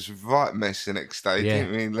right mess the next day. He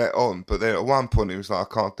didn't really let on, but then at one point he was like,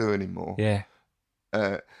 I can't do anymore. Yeah.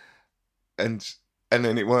 And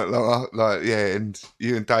then it weren't and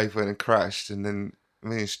you and Dave went and crashed, and then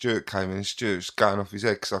me and Stuart came in, and Stuart was going off his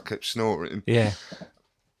head because I kept snoring. Yeah.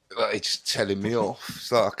 Like, he's just telling me off.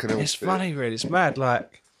 It's like I can It's funny, really. It's mad.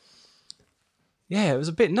 Like, yeah, it was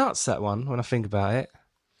a bit nuts, that one, when I think about it.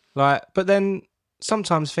 Like, but then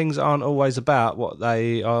sometimes things aren't always about what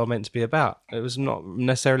they are meant to be about. It was not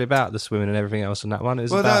necessarily about the swimming and everything else in that one. It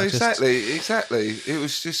was about exactly. It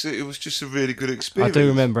was just a really good experience. I do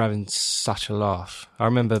remember having such a laugh. I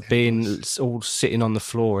remember being all sitting on the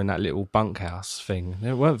floor in that little bunkhouse thing.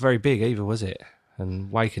 It weren't very big either, was it?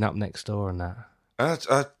 And waking up next door and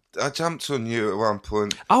that. I jumped on you at one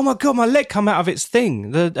point. Oh my God, my leg come out of its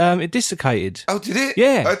thing. It desiccated. Oh, did it?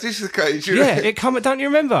 Yeah. I desiccated you. Yeah, it come. Don't you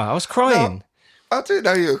remember? I was crying. No. I didn't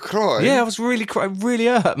know you were crying. Yeah, I was really crying. It really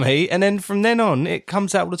hurt me. And then from then on, it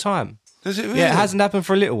comes out all the time. Does it really? Yeah, it hasn't happened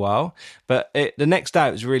for a little while. But the next day,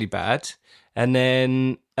 it was really bad. And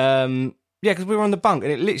then, because we were on the bunk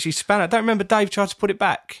and it literally span out. I don't remember Dave tried to put it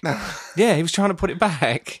back. Yeah, he was trying to put it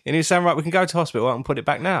back. And he was saying, right, we can go to hospital and put it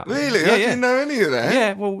back now. Really? Yeah, I didn't know any of that.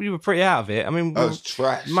 Yeah, well, you were pretty out of it. I mean, I was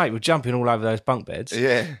trash. Mate, we're jumping all over those bunk beds.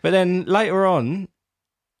 Yeah. But then later on,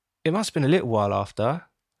 it must have been a little while after,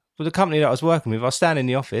 with the company that I was working with, I was standing in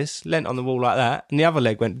the office, leant on the wall like that, and the other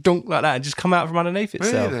leg went dunk like that and just come out from underneath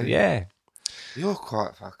itself. Really? Yeah. You're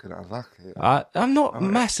quite fucking unlucky. I'm not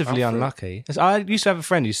massively unlucky. I used to have a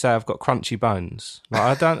friend who say I've got crunchy bones.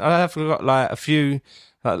 Like I've got like a few.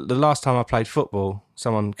 Like the last time I played football,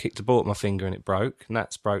 someone kicked a ball at my finger and it broke, and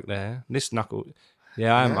that's broke there. This knuckle.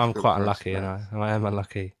 Yeah, I'm quite unlucky, and I am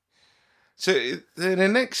unlucky. So the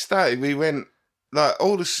next day we went. Like,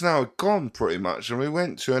 all the snow had gone pretty much, and we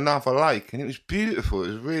went to another lake, and it was beautiful. It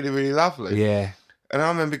was really, really lovely. Yeah. And I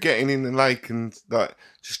remember getting in the lake and, like,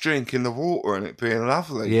 just drinking the water and it being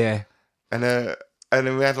lovely. Yeah. And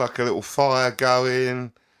then we had, like, a little fire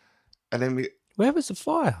going, and then Where was the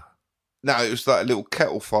fire? No, it was like a little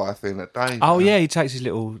kettle fire thing that Dave. Oh, yeah, he takes his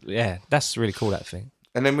little... Yeah, that's really cool, that thing.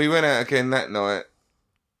 And then we went out again that night,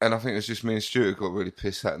 and I think it was just me and Stuart got really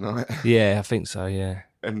pissed that night. Yeah, I think so, yeah.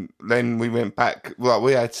 And then we went back. Well, I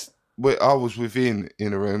was in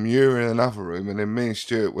a room, you were in another room, and then me and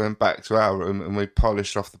Stuart went back to our room and we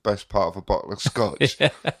polished off the best part of a bottle of scotch.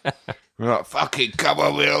 We're like, fuck it, come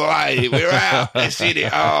on, we're away, we're out, let's hit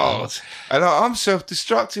it hard. And I'm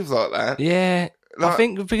self-destructive like that. Yeah, Like, I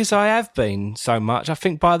think because I have been so much, I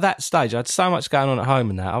think by that stage I had so much going on at home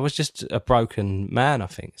and that I was just a broken man. I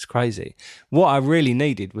think it's crazy. What I really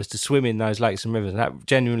needed was to swim in those lakes and rivers. That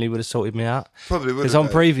genuinely would have sorted me out. probably would. Because on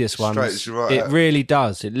previous Straight ones, as you're right it out. really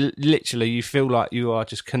does. It literally, you feel like you are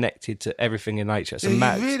just connected to everything in nature. It's Yeah,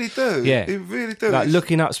 amazing. you really do. Yeah, You really do. Like It's-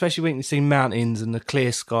 looking up, especially when you see mountains and the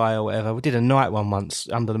clear sky or whatever. We did a night one once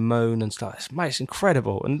under the moon and stuff. It's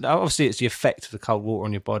incredible. And obviously, it's the effect of the cold water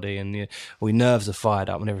on your body and all your nerves are fired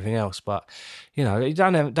up and everything else. But you know, it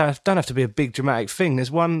don't have to be a big dramatic thing. There's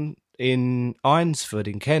one in Eynsford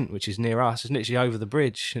in Kent, which is near us. It's literally over the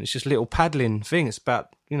bridge, and it's just a little paddling thing. It's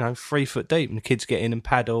about 3 foot deep, and the kids get in and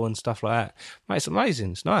paddle and stuff like that. Mate, it's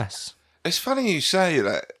amazing. It's nice. It's funny you say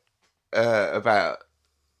that about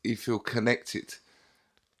you feel connected.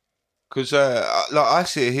 Because like I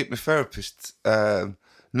see a hypnotherapist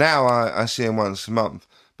now. I see him once a month,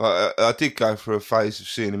 but I did go through a phase of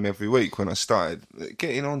seeing him every week when I started.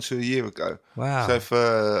 Getting on to a year ago. Wow. So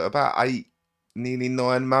for about 8, nearly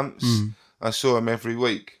 9 months, I saw him every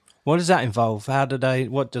week. What does that involve? What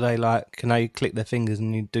do they like? Can they click their fingers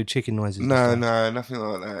and you do chicken noises? and No, stuff? nothing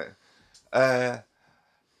like that.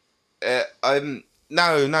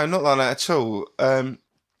 No, not like that at all.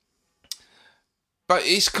 But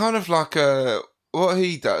it's kind of like what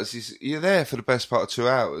he does is you're there for the best part of 2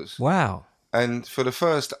 hours, Wow. and for the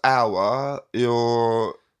first hour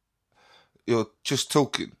you're just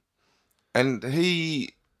talking, and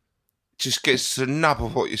he just gets to the nub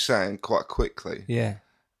of what you're saying quite quickly. Yeah.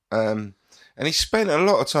 And he spent a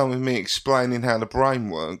lot of time with me explaining how the brain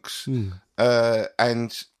works,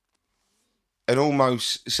 and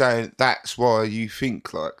almost saying that's why you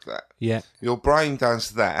think like that. Yeah. Your brain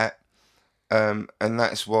does that, and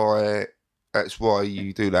that's why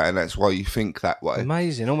you do that, and that's why you think that way.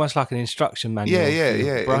 Amazing. Almost like an instruction manual. Yeah, for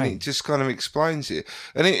your And brain. it just kind of explains it,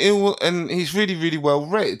 and and he's really, really well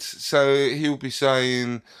read. So he'll be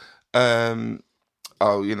saying, so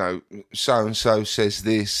and so says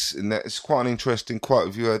this, and that's quite an interesting quote.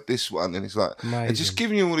 Have you heard this one? And it's like, and just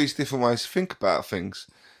giving you all these different ways to think about things,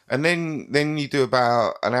 and then you do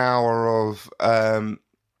about an hour of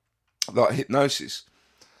like hypnosis,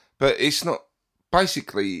 but it's not.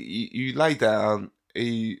 Basically, you lay down.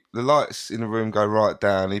 The lights in the room go right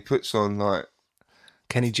down. He puts on like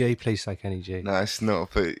Kenny G, please say Kenny G. no, it's not.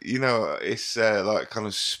 But it's like kind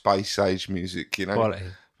of space age music. Quality.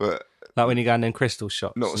 But Like when you go in them crystal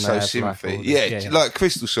shops. not and so they have, synthy. all the- Yeah, like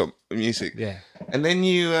crystal shop music. Yeah. And then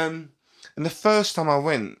you and the first time I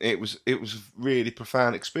went, it was a really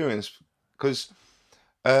profound experience because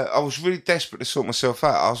I was really desperate to sort myself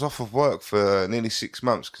out. I was off of work for nearly 6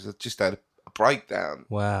 months because I just had a breakdown.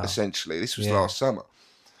 Wow. Essentially, this was Yeah. last summer,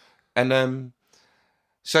 and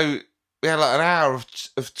so we had like an hour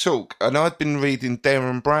of talk, and I'd been reading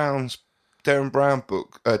Darren Brown's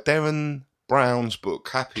book,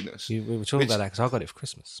 Happiness. We were talking about that because I got it for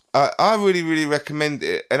Christmas. I really, really recommend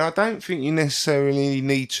it, and I don't think you necessarily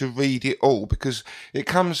need to read it all because it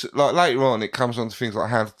comes like later on. It comes on to things like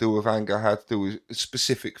how to deal with anger, how to deal with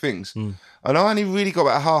specific things, and I only really got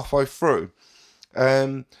about halfway through,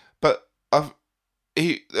 but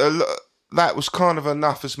that was kind of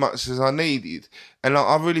enough as much as I needed, and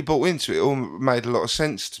I really bought into it. It all made a lot of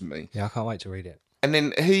sense to me. Yeah, I can't wait to read it. And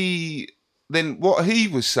then what he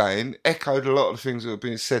was saying echoed a lot of the things that were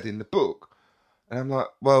being said in the book. And I'm like,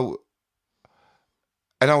 well,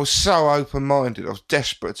 and I was so open-minded. I was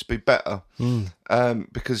desperate to be better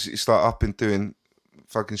because it's like I've been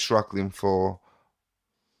fucking struggling for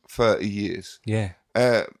 30 years. Yeah.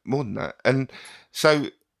 More than that. And so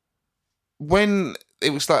when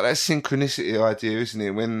it was like that synchronicity idea, isn't it?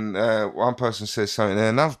 When one person says something and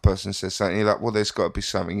another person says something, you're like, well, there's got to be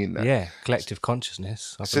something in there. Yeah, collective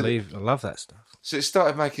consciousness. I love that stuff. So it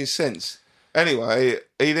started making sense. Anyway,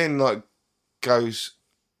 he then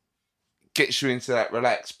gets you into that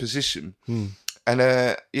relaxed position.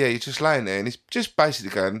 And you're just laying there and he's just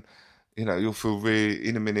basically going, you'll feel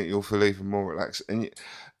in a minute, you'll feel even more relaxed.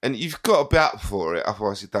 And you've got to be up for it,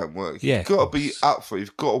 otherwise it don't work. Yeah, You've got to be up for it.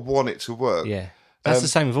 You've got to want it to work. Yeah. That's the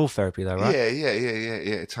same with all therapy though, right?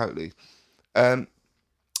 Yeah, totally. And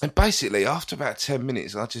basically, after about 10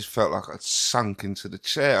 minutes, I just felt like I'd sunk into the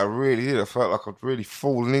chair. I really did. I felt like I'd really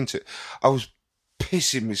fallen into it. I was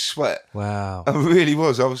pissing with sweat. Wow. I really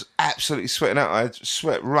was. I was absolutely sweating out. I had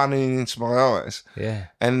sweat running into my eyes. Yeah.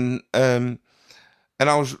 And I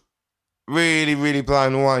was really, really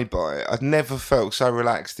blown away by it. I'd never felt so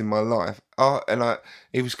relaxed in my life.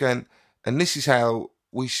 He was going, and this is how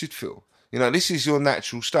we should feel. This is your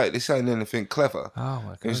natural state. This ain't anything clever. Oh,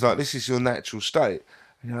 my God. It was like, this is your natural state.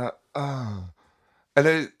 And you're like, oh. And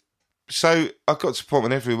then so I got to the point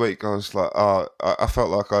when every week I was like, I felt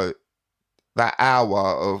like that hour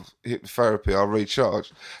of hypnotherapy, I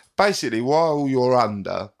recharged. Basically, while you're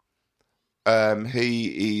under,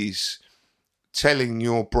 he is telling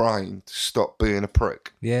your brain to stop being a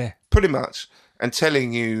prick. Yeah. Pretty much. And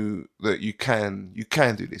telling you that you can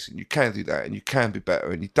do this and you can do that and you can be better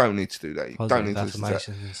and you don't need to do that. You don't need to listen to that.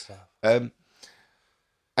 And stuff.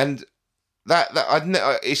 And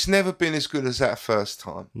that it's never been as good as that first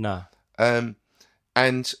time. No. And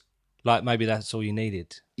like maybe that's all you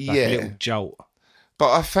needed. Like yeah. a little jolt.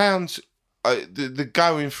 But I found the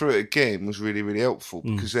going through it again was really, really helpful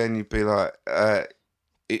because then you'd be like,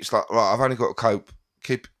 it's like, right, I've only got to cope,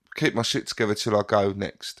 keep my shit together till I go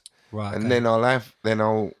next. Right. And then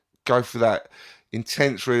I'll go for that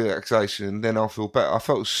intense relaxation and then I'll feel better. I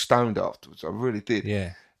felt stoned afterwards. I really did.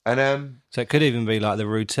 Yeah. And so it could even be like the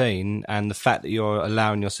routine and the fact that you're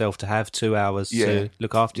allowing yourself to have 2 hours to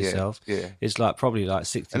look after yourself. Yeah. It's like probably like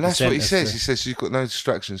 60%. And that's what he says. He says you've got no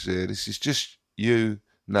distractions here. This is just you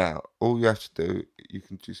now. All you have to do,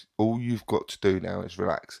 all you've got to do now is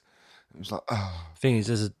relax. It was like, oh. Thing is,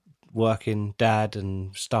 there's a working dad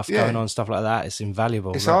and stuff going on, stuff like that. It's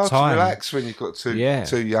invaluable. It's like hard to relax when you've got two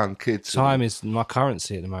young kids. Time is my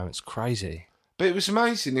currency at the moment. It's crazy. But it was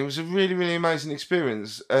amazing. It was a really, really amazing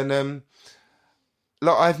experience. And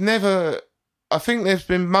like I think there's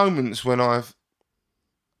been moments when I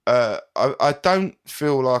don't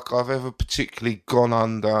feel like I've ever particularly gone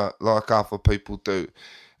under like other people do.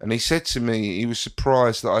 And he said to me, he was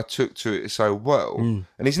surprised that I took to it so well. And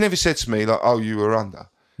he's never said to me like, "Oh, you were under."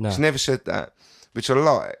 No. He's never said that, which I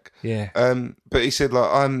like. Yeah. But he said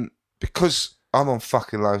like, because I'm on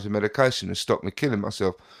fucking loads of medication to stop me killing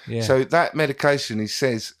myself. Yeah. So that medication, he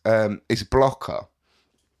says, is a blocker.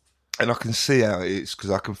 And I can see how it is because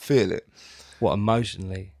I can feel it. What,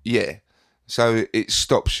 emotionally? Yeah. So it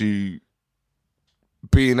stops you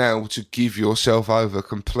being able to give yourself over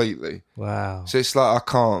completely. Wow. So it's like I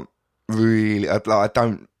can't really, I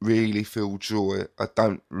don't really feel joy. I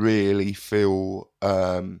don't really feel,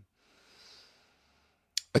 I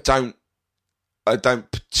don't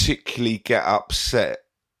particularly get upset.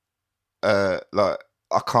 Like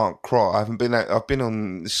I can't cry. I've been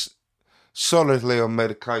on solidly on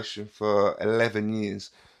medication for 11 years,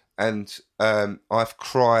 and I've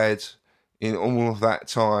cried in all of that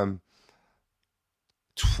time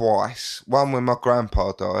twice. One when my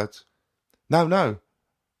grandpa died. No.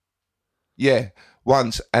 Yeah,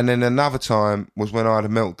 once, and then another time was when I had a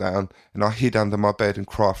meltdown and I hid under my bed and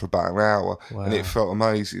cried for about an hour, and it felt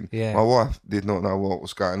amazing. Yeah. My wife did not know what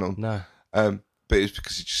was going on. No. But it was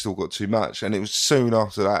because it just all got too much, and it was soon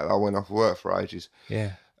after that I went off work for ages.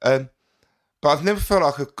 Yeah. But I've never felt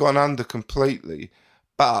like I've gone under completely,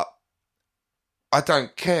 but I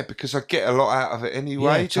don't care because I get a lot out of it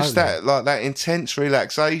anyway. Yeah, just totally. that intense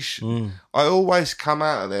relaxation. I always come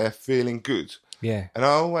out of there feeling good. Yeah. And I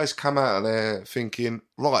always come out of there thinking,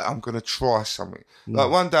 right, I'm going to try something. Like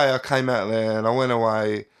one day I came out of there and I went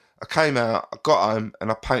away. I came out, I got home and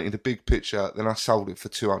I painted a big picture. Then I sold it for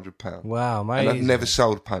 £200. Wow, mate. And I've never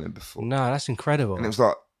sold a painting before. No, that's incredible. And it was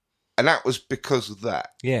like, and that was because of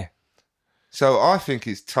that. Yeah. So I think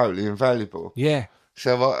it's totally invaluable. Yeah.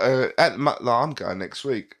 So I'm going next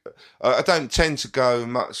week. I don't tend to go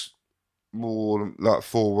much more than like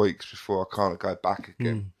 4 weeks before I kind of go back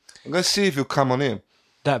again. I'm going to see if he'll come on in.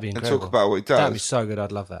 That'd be incredible. And talk about what he does. That'd be so good.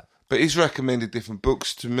 I'd love that. But he's recommended different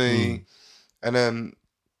books to me. And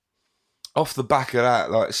off the back of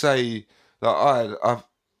that, like say, like I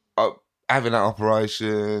having that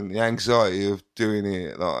operation, the anxiety of doing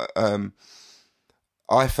it, like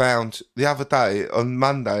I found the other day, on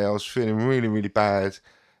Monday, I was feeling really, really bad.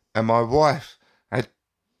 And my wife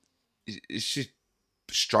she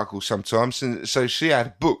struggles sometimes. And so she had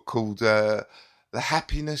a book called The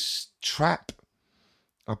Happiness Trap,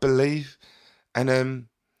 I believe. And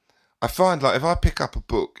I find, like, if I pick up a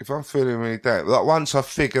book, if I'm feeling really down, like, once I've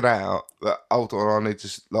figured out that, hold on, I need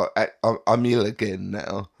to, like, I'm ill again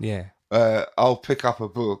now. Yeah. I'll pick up a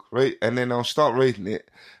book, right? And then I'll start reading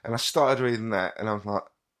it. And I started reading that, and I was like,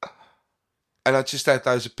 and I just had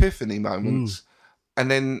those epiphany moments.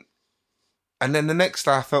 And then the next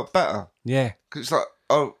day I felt better. Yeah. Because it's like,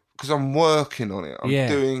 because I'm working on it. I'm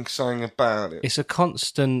doing something about it. It's a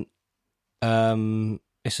constant,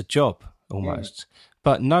 it's a job almost.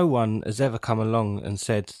 But no one has ever come along and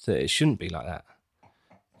said that it shouldn't be like that.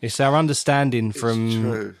 It's our understanding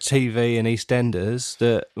from TV and EastEnders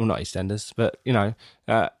that, well, not EastEnders, but, you know,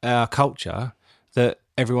 our culture, that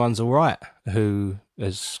everyone's all right who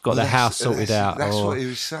has got their house sorted out. That's what he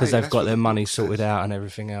was saying. Because they've got their money sorted out and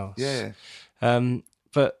everything else. Yeah.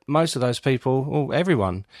 But most of those people, or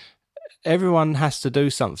everyone, everyone has to do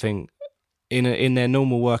something in their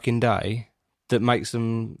normal working day that makes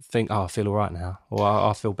them think, oh, I feel all right now, or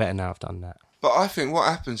I feel better now I've done that. But I think what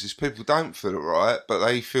happens is people don't feel all right, but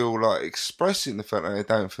they feel like expressing the fact that they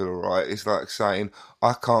don't feel all right is like saying,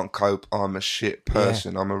 I can't cope, I'm a shit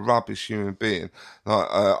person, I'm a rubbish human being, like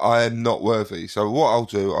I am not worthy. So what I'll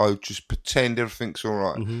do, I'll just pretend everything's all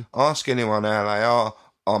right. Mm-hmm. Ask anyone how they are,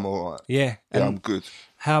 I'm all right. Yeah. Yeah, I'm good.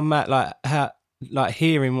 How Matt, like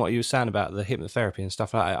hearing what you were saying about the hypnotherapy and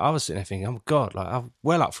stuff like that, I was sitting there thinking, oh God, like I'm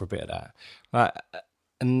well up for a bit of that. Like,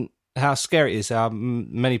 and how scary it is how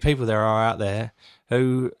many people there are out there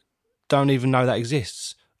who don't even know that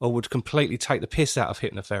exists, or would completely take the piss out of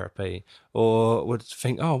hypnotherapy, or would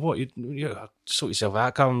think, oh, what, you sort yourself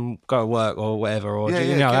out, go to work or whatever, or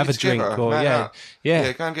have a drink, or yeah,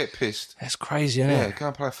 go and get pissed. That's crazy, isn't it? Yeah, go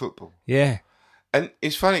and play football. Yeah. And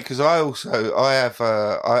it's funny because I was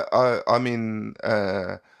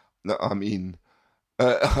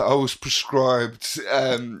prescribed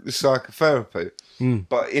psychotherapy,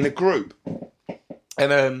 but in a group,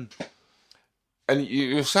 and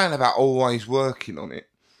you're saying about always working on it.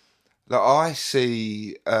 Like I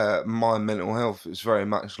see my mental health as very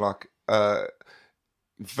much like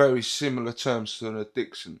very similar terms to an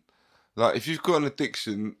addiction. Like if you've got an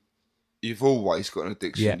addiction, you've always got an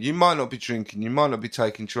addiction. Yeah. You might not be drinking, you might not be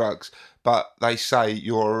taking drugs, but they say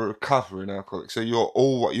you're a recovering alcoholic. So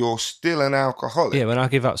you're still an alcoholic. Yeah, when I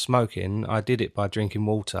give up smoking, I did it by drinking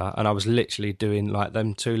water, and I was literally doing like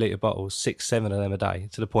them 2 litre bottles, 6, 7 of them a day,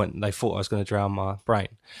 to the point that they thought I was going to drown my brain.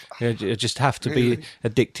 You just have to be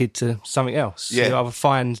addicted to something else. Yeah. I would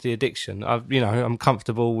find the addiction. I'm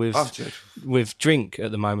comfortable with drink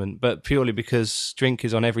at the moment, but purely because drink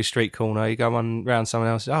is on every street corner. You go on round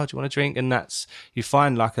someone else, oh, do you want a drink? And you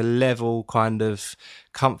find like a level kind of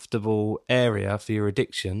comfortable area for your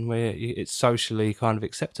addiction where it's socially kind of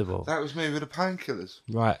acceptable. That was me with the painkillers.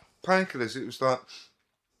 Right. Painkillers, it was like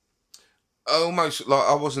almost like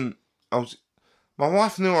my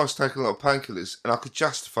wife knew I was taking a lot of painkillers, and I could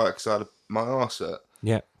justify it because I had my arse hurt.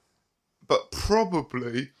 Yeah. But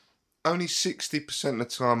probably only 60% of the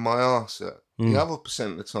time my arse hurt. The other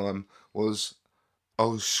percent of the time was I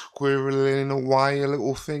was squirreling away a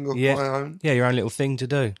little thing of my own. Yeah, your own little thing to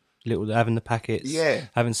do. Having the packets,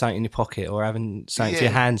 having something in your pocket, or having something for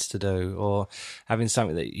your hands to do, or having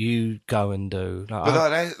something that you go and do.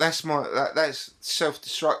 That's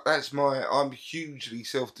self-destruct. I'm hugely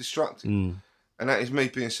self-destructive, and that is me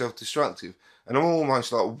being self-destructive, and I'm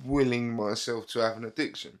almost like willing myself to have an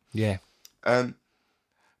addiction. Yeah. But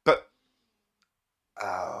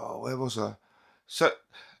where was I? So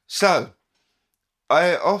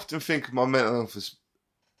I often think of my mental health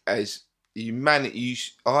as I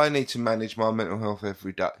need to manage my mental health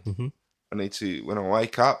every day. Mm-hmm. I need to, when I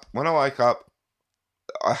wake up,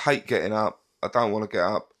 I hate getting up. I don't want to get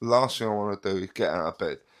up. The last thing I want to do is get out of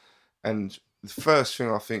bed. And the first thing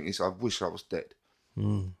I think is I wish I was dead.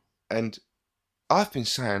 And I've been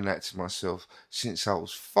saying that to myself since I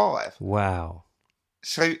was 5. Wow.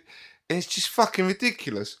 So it's just fucking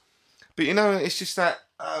ridiculous. But it's just that,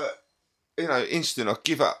 instant, I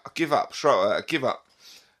give up, straight away, I give up.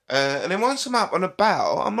 And then once I'm up and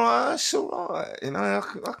about, I'm like, it's all right. I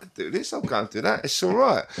can do this. I'll go and do that. It's all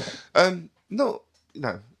right.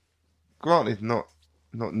 Granted, not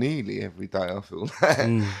nearly every day I feel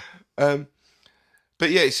that. But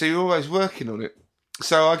yeah, so you're always working on it.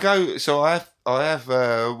 So I have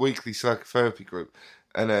a weekly psychotherapy group,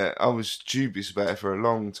 and I was dubious about it for a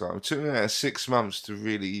long time. It took me about 6 months to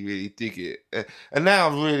really, really dig it. And now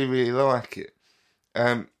I really, really like it.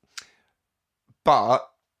 But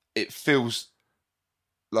it feels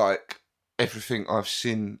like everything I've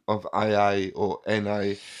seen of AA or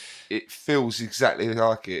NA, it feels exactly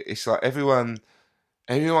like it. It's like everyone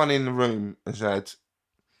in the room has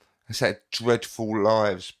had dreadful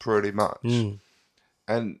lives, pretty much.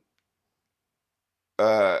 And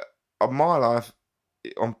my life,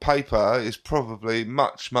 on paper, is probably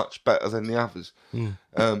much, much better than the others.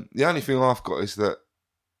 The only thing I've got is that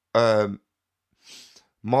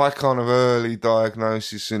my kind of early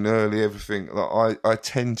diagnosis and early everything that I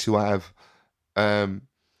tend to have, I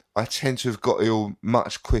tend to have got ill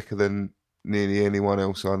much quicker than nearly anyone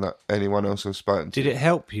else I know, anyone else I've spoken to. Did it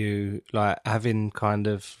help you, like having kind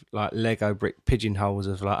of like Lego brick pigeonholes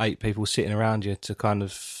of like 8 people sitting around you to kind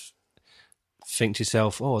of think to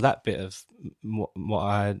yourself, oh, that bit of what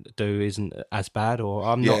I do isn't as bad, or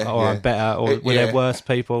I'm not, I'm better, or were there worse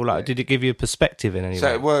people? Like, did it give you a perspective in any way?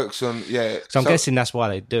 So it works on, So I'm guessing that's why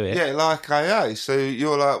they do it. Yeah, like AA. So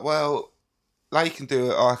you're like, well, they can do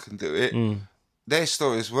it, I can do it. Their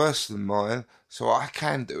story is worse than mine, so I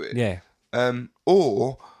can do it. Yeah.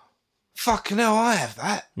 Or fucking hell, I have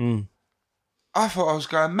that. I thought I was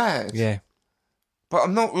going mad. Yeah. But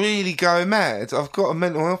I'm not really going mad. I've got a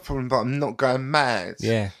mental health problem, but I'm not going mad.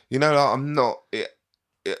 Yeah. You know, like I'm not.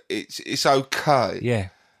 It's okay. Yeah.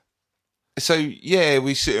 So yeah,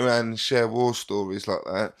 we sit around and share war stories like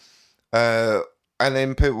that, and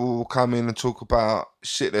then people will come in and talk about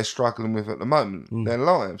shit they're struggling with at the moment, their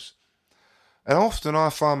lives. And often I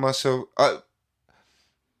find myself.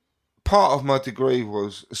 Part of my degree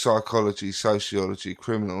was psychology, sociology,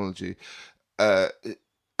 criminology,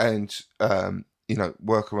 and you know,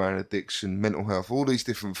 work around addiction, mental health, all these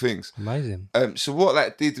different things. Amazing. So what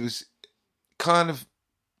that did was kind of,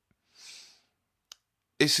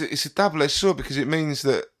 it's a double-edged sword, because it means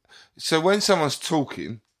that, so when someone's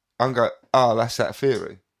talking, I'm going, oh, that's that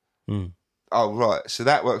theory. Oh, right. So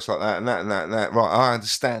that works like that and that and that and that. Right, I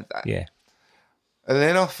understand that. Yeah. And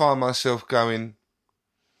then I find myself saying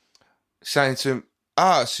to him,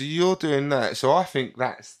 so you're doing that, so I think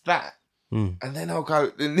that's that. And then I'll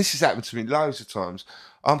go, and this has happened to me loads of times,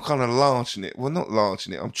 I'm kind of larging it. Well, not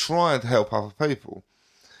larging it. I'm trying to help other people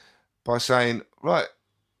by saying, right,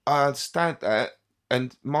 I understand that,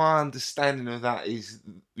 and my understanding of that is,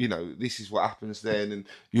 you know, this is what happens then, and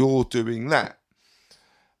you're doing that.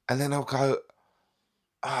 And then I'll go,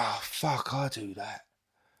 fuck, I do that.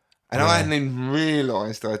 And I hadn't even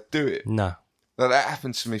realised I'd do it. No. Like, that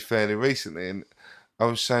happened to me fairly recently, and I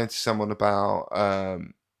was saying to someone about,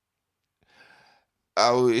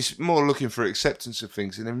 it's more looking for acceptance of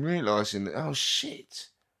things, and then realising that, oh shit,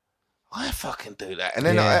 I fucking do that. And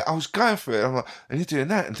then I was going for it. I'm like, and you're doing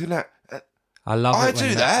that and doing that. I love I it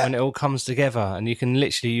do that when it all comes together, and you can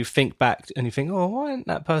literally, you think back and you think, oh, why isn't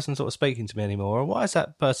that person sort of speaking to me anymore? Or why is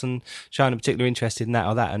that person showing a particular interest in that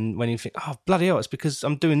or that? And when you think, oh, bloody hell, it's because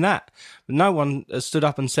I'm doing that. But no one has stood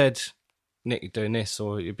up and said, Nick, you're doing this,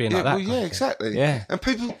 or you're being like that. Well, yeah, exactly. Yeah. And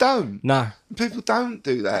people don't. No. People don't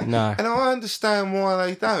do that. No. And I understand why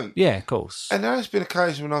they don't. Yeah, of course. And there has been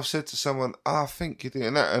occasions when I've said to someone, I think you're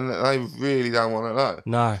doing that, and they really don't want to know.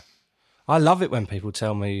 No. I love it when people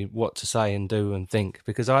tell me what to say and do and think,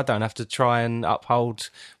 because I don't have to try and uphold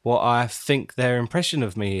what I think their impression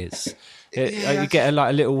of me is. You get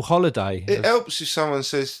a little holiday. It helps if someone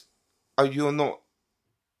says, oh, you're not,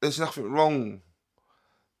 there's nothing wrong.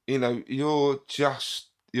 You know, you're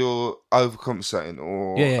overcompensating,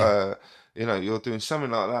 or, you know, you're doing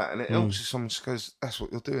something like that. And it helps if someone just goes, that's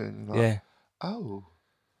what you're doing. You're like, oh,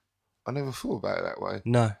 I never thought about it that way.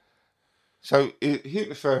 No. So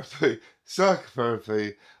hypnotherapy,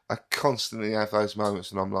 psychotherapy, I constantly have those moments,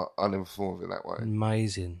 and I'm like, I never thought of it that way.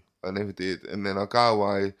 Amazing. I never did. And then I go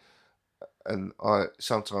away, and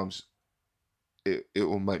sometimes it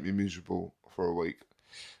will make me miserable for a week.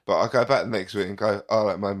 But I go back the next week and go, oh,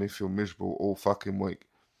 that made me feel miserable all fucking week.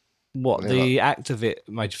 What, the act of it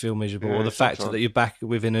made you feel miserable, or the fact that you're back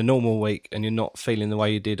within a normal week and you're not feeling the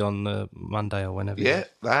way you did on the Monday or whenever? Yeah,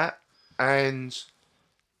 that. And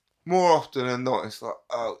more often than not, it's like,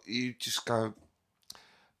 oh, you just go,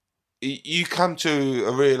 you come to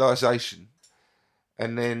a realisation,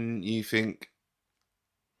 and then you think,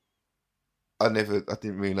 I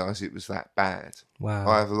didn't realise it was that bad. Wow.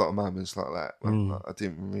 I have a lot of moments like that when I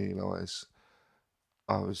didn't realise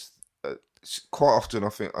I was, quite often I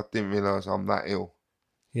think I didn't realise I'm that ill.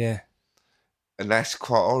 Yeah. And that's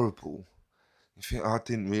quite horrible. You think, I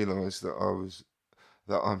didn't realise that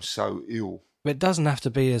I'm so ill. But it doesn't have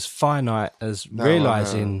to be as finite as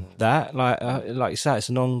realising that. Like you say, it's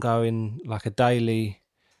an ongoing, like a daily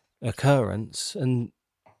occurrence. And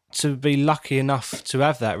to be lucky enough to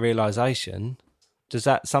have that realisation, does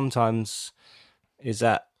that sometimes, is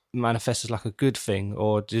that manifest as like a good thing?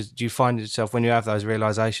 Or do you find yourself, when you have those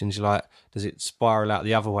realisations, you're like, does it spiral out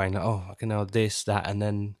the other way? And like, oh, I can know this, that, and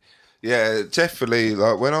then... Yeah, definitely.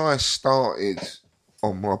 Like, when I started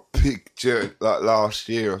on my big journey, like last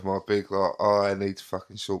year, of my big, like, oh, I need to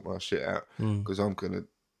fucking sort my shit out because I'm gonna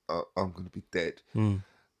be dead.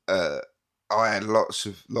 I had lots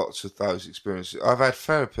of those experiences. I've had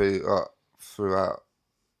therapy like throughout,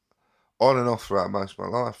 on and off throughout most of my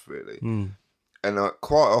life, really. And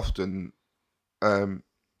quite often,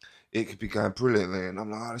 it could be going brilliantly, and I'm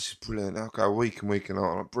like, oh, this is brilliant. I'll go week and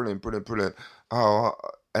on, I'm like, brilliant. Oh,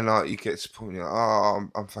 and like you get to the point, you're like, oh,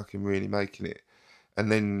 I'm fucking really making it.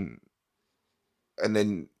 And then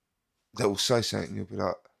they'll say something, and you'll be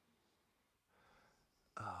like,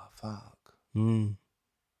 oh, fuck.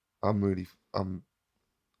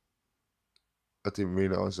 I didn't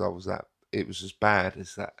realise it was as bad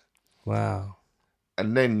as that. Wow.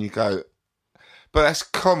 And then you go, but that's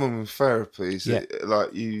common with therapy, is that,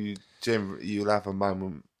 like, you'll have a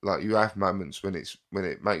moment like you have moments when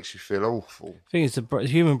it makes you feel awful. I think the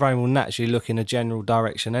human brain will naturally look in a general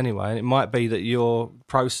direction anyway, and it might be that your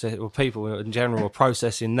process or people in general are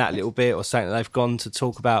processing that little bit or something that they've gone to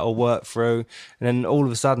talk about or work through, and then all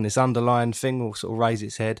of a sudden this underlying thing will sort of raise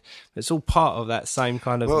its head. It's all part of that same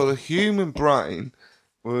kind of. Well, the human brain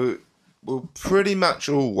will pretty much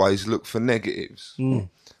always look for negatives,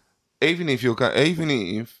 even if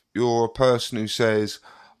you're a person who says,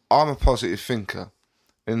 "I'm a positive thinker."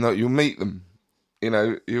 And like you'll meet them,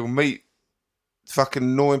 you'll meet fucking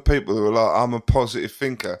annoying people who are like, I'm a positive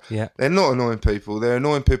thinker. Yeah. They're not annoying people. They're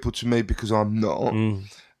annoying people to me because I'm not,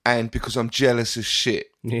 and because I'm jealous as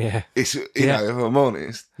shit. Yeah. It's if I'm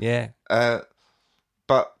honest. Yeah.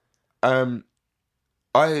 But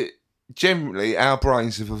I generally our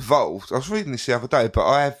brains have evolved. I was reading this the other day, but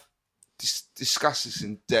I have discussed this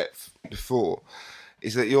in depth before.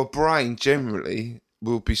 Is that your brain generally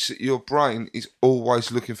your brain is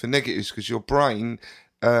always looking for negatives because your brain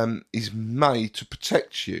is made to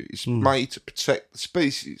protect you. It's made to protect the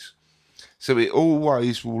species. So it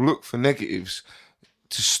always will look for negatives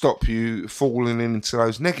to stop you falling into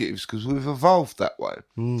those negatives because we've evolved that way.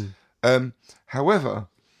 However,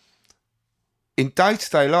 in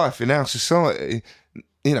day-to-day life in our society,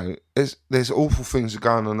 there's awful things that are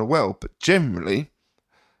going on in the world, but generally,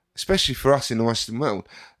 especially for us in the Western world,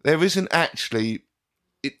 there isn't actually...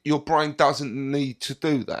 your brain doesn't need to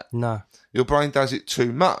do that. No. Your brain does it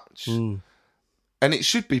too much. And it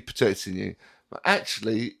should be protecting you. But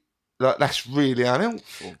actually, that's really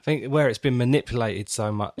unhelpful. I think where it's been manipulated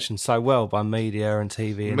so much and so well by media and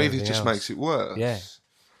TV and media just else. Makes it worse. Yeah.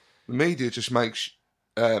 The media just makes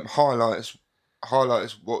highlights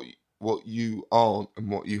what you aren't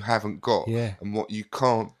and what you haven't got and what you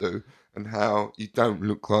can't do and how you don't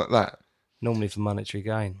look like that. Normally for monetary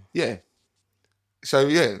gain. Yeah. So,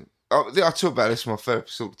 I talk about this with my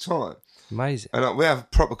therapist all the time. Amazing. And we have a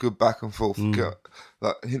proper good back and forth. Him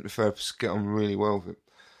and the therapist get on really well with him.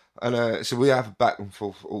 And so we have a back and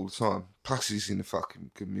forth all the time. Plus he's into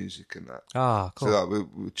fucking good music and that. Ah, cool. So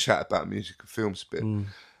we chat about music and films a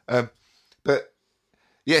bit. But,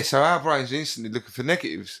 so our brains are instantly looking for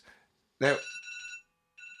negatives. Now...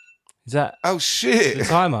 Is that... Oh, shit. The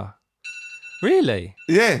timer? Really?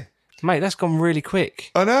 Yeah. Mate, that's gone really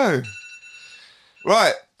quick. I know.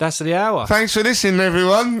 Right. That's the hour. Thanks for listening,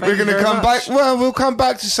 everyone. We're going to come back. Well, we'll come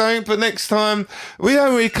back to something, but next time, we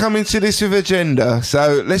don't really come into this with agenda.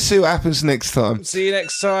 So let's see what happens next time. See you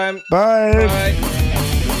next time. Bye. Bye.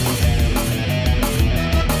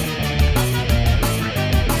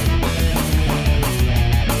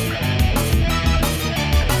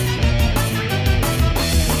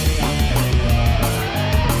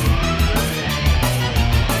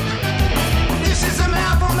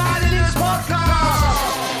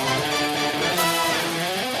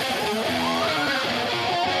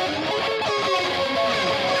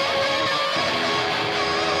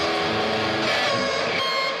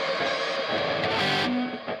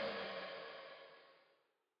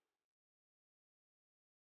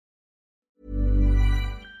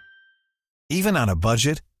 Even on a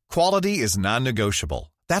budget, quality is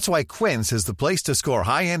non-negotiable. That's why Quince is the place to score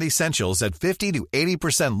high-end essentials at 50 to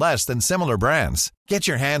 80% less than similar brands. Get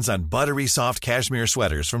your hands on buttery soft cashmere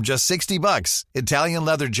sweaters from just $60, Italian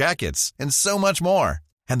leather jackets, and so much more.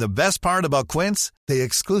 And the best part about Quince, they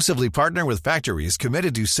exclusively partner with factories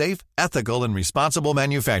committed to safe, ethical, and responsible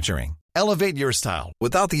manufacturing. Elevate your style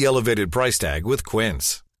without the elevated price tag with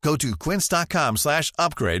Quince. Go to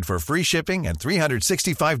quince.com/upgrade for free shipping and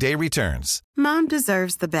 365-day returns. Mom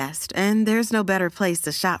deserves the best, and there's no better place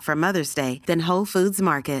to shop for Mother's Day than Whole Foods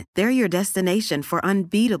Market. They're your destination for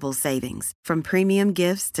unbeatable savings, from premium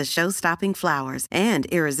gifts to show-stopping flowers and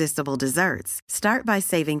irresistible desserts. Start by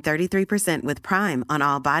saving 33% with Prime on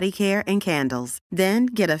all body care and candles. Then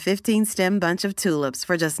get a 15-stem bunch of tulips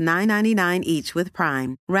for just $9.99 each with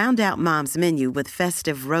Prime. Round out Mom's menu with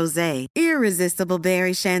festive rosé, irresistible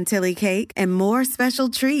berry chantilly cake, and more special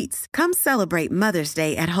treats. Come celebrate Mother's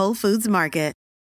Day at Whole Foods Market.